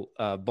the whole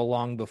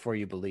belong before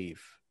you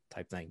believe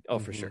type thing. Oh,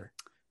 for sure.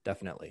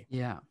 Definitely.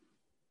 Yeah.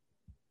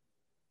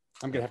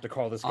 I'm going to have to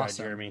call this guy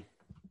Jeremy.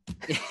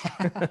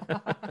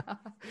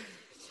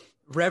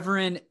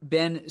 Reverend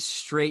Ben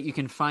Strait, you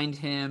can find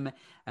him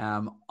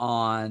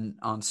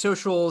on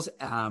socials,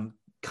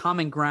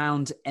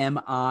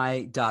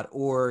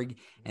 commongroundmi.org,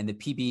 and the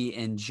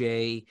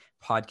PB&J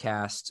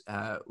podcast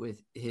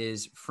with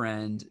his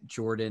friend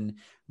Jordan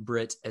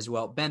Britt as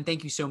well. Ben,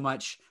 thank you so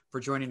much for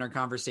joining our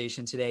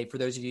conversation today. For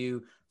those of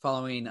you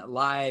following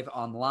live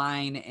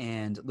online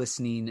and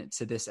listening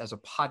to this as a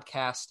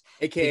podcast,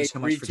 AKA, thank you so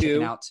much for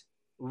checking out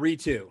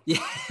Ritu. Yeah.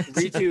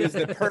 Ritu is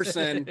the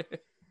person.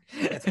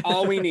 That's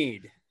all we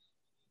need.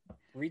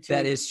 Ritu.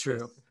 That is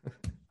true.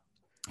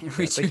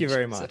 Thank you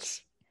very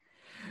much.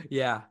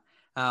 Yeah.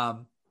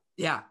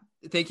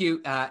 Thank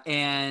you.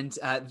 And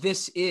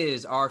this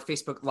is our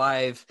Facebook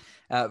Live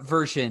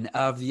version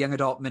of the Young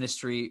Adult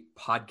Ministry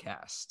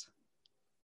podcast.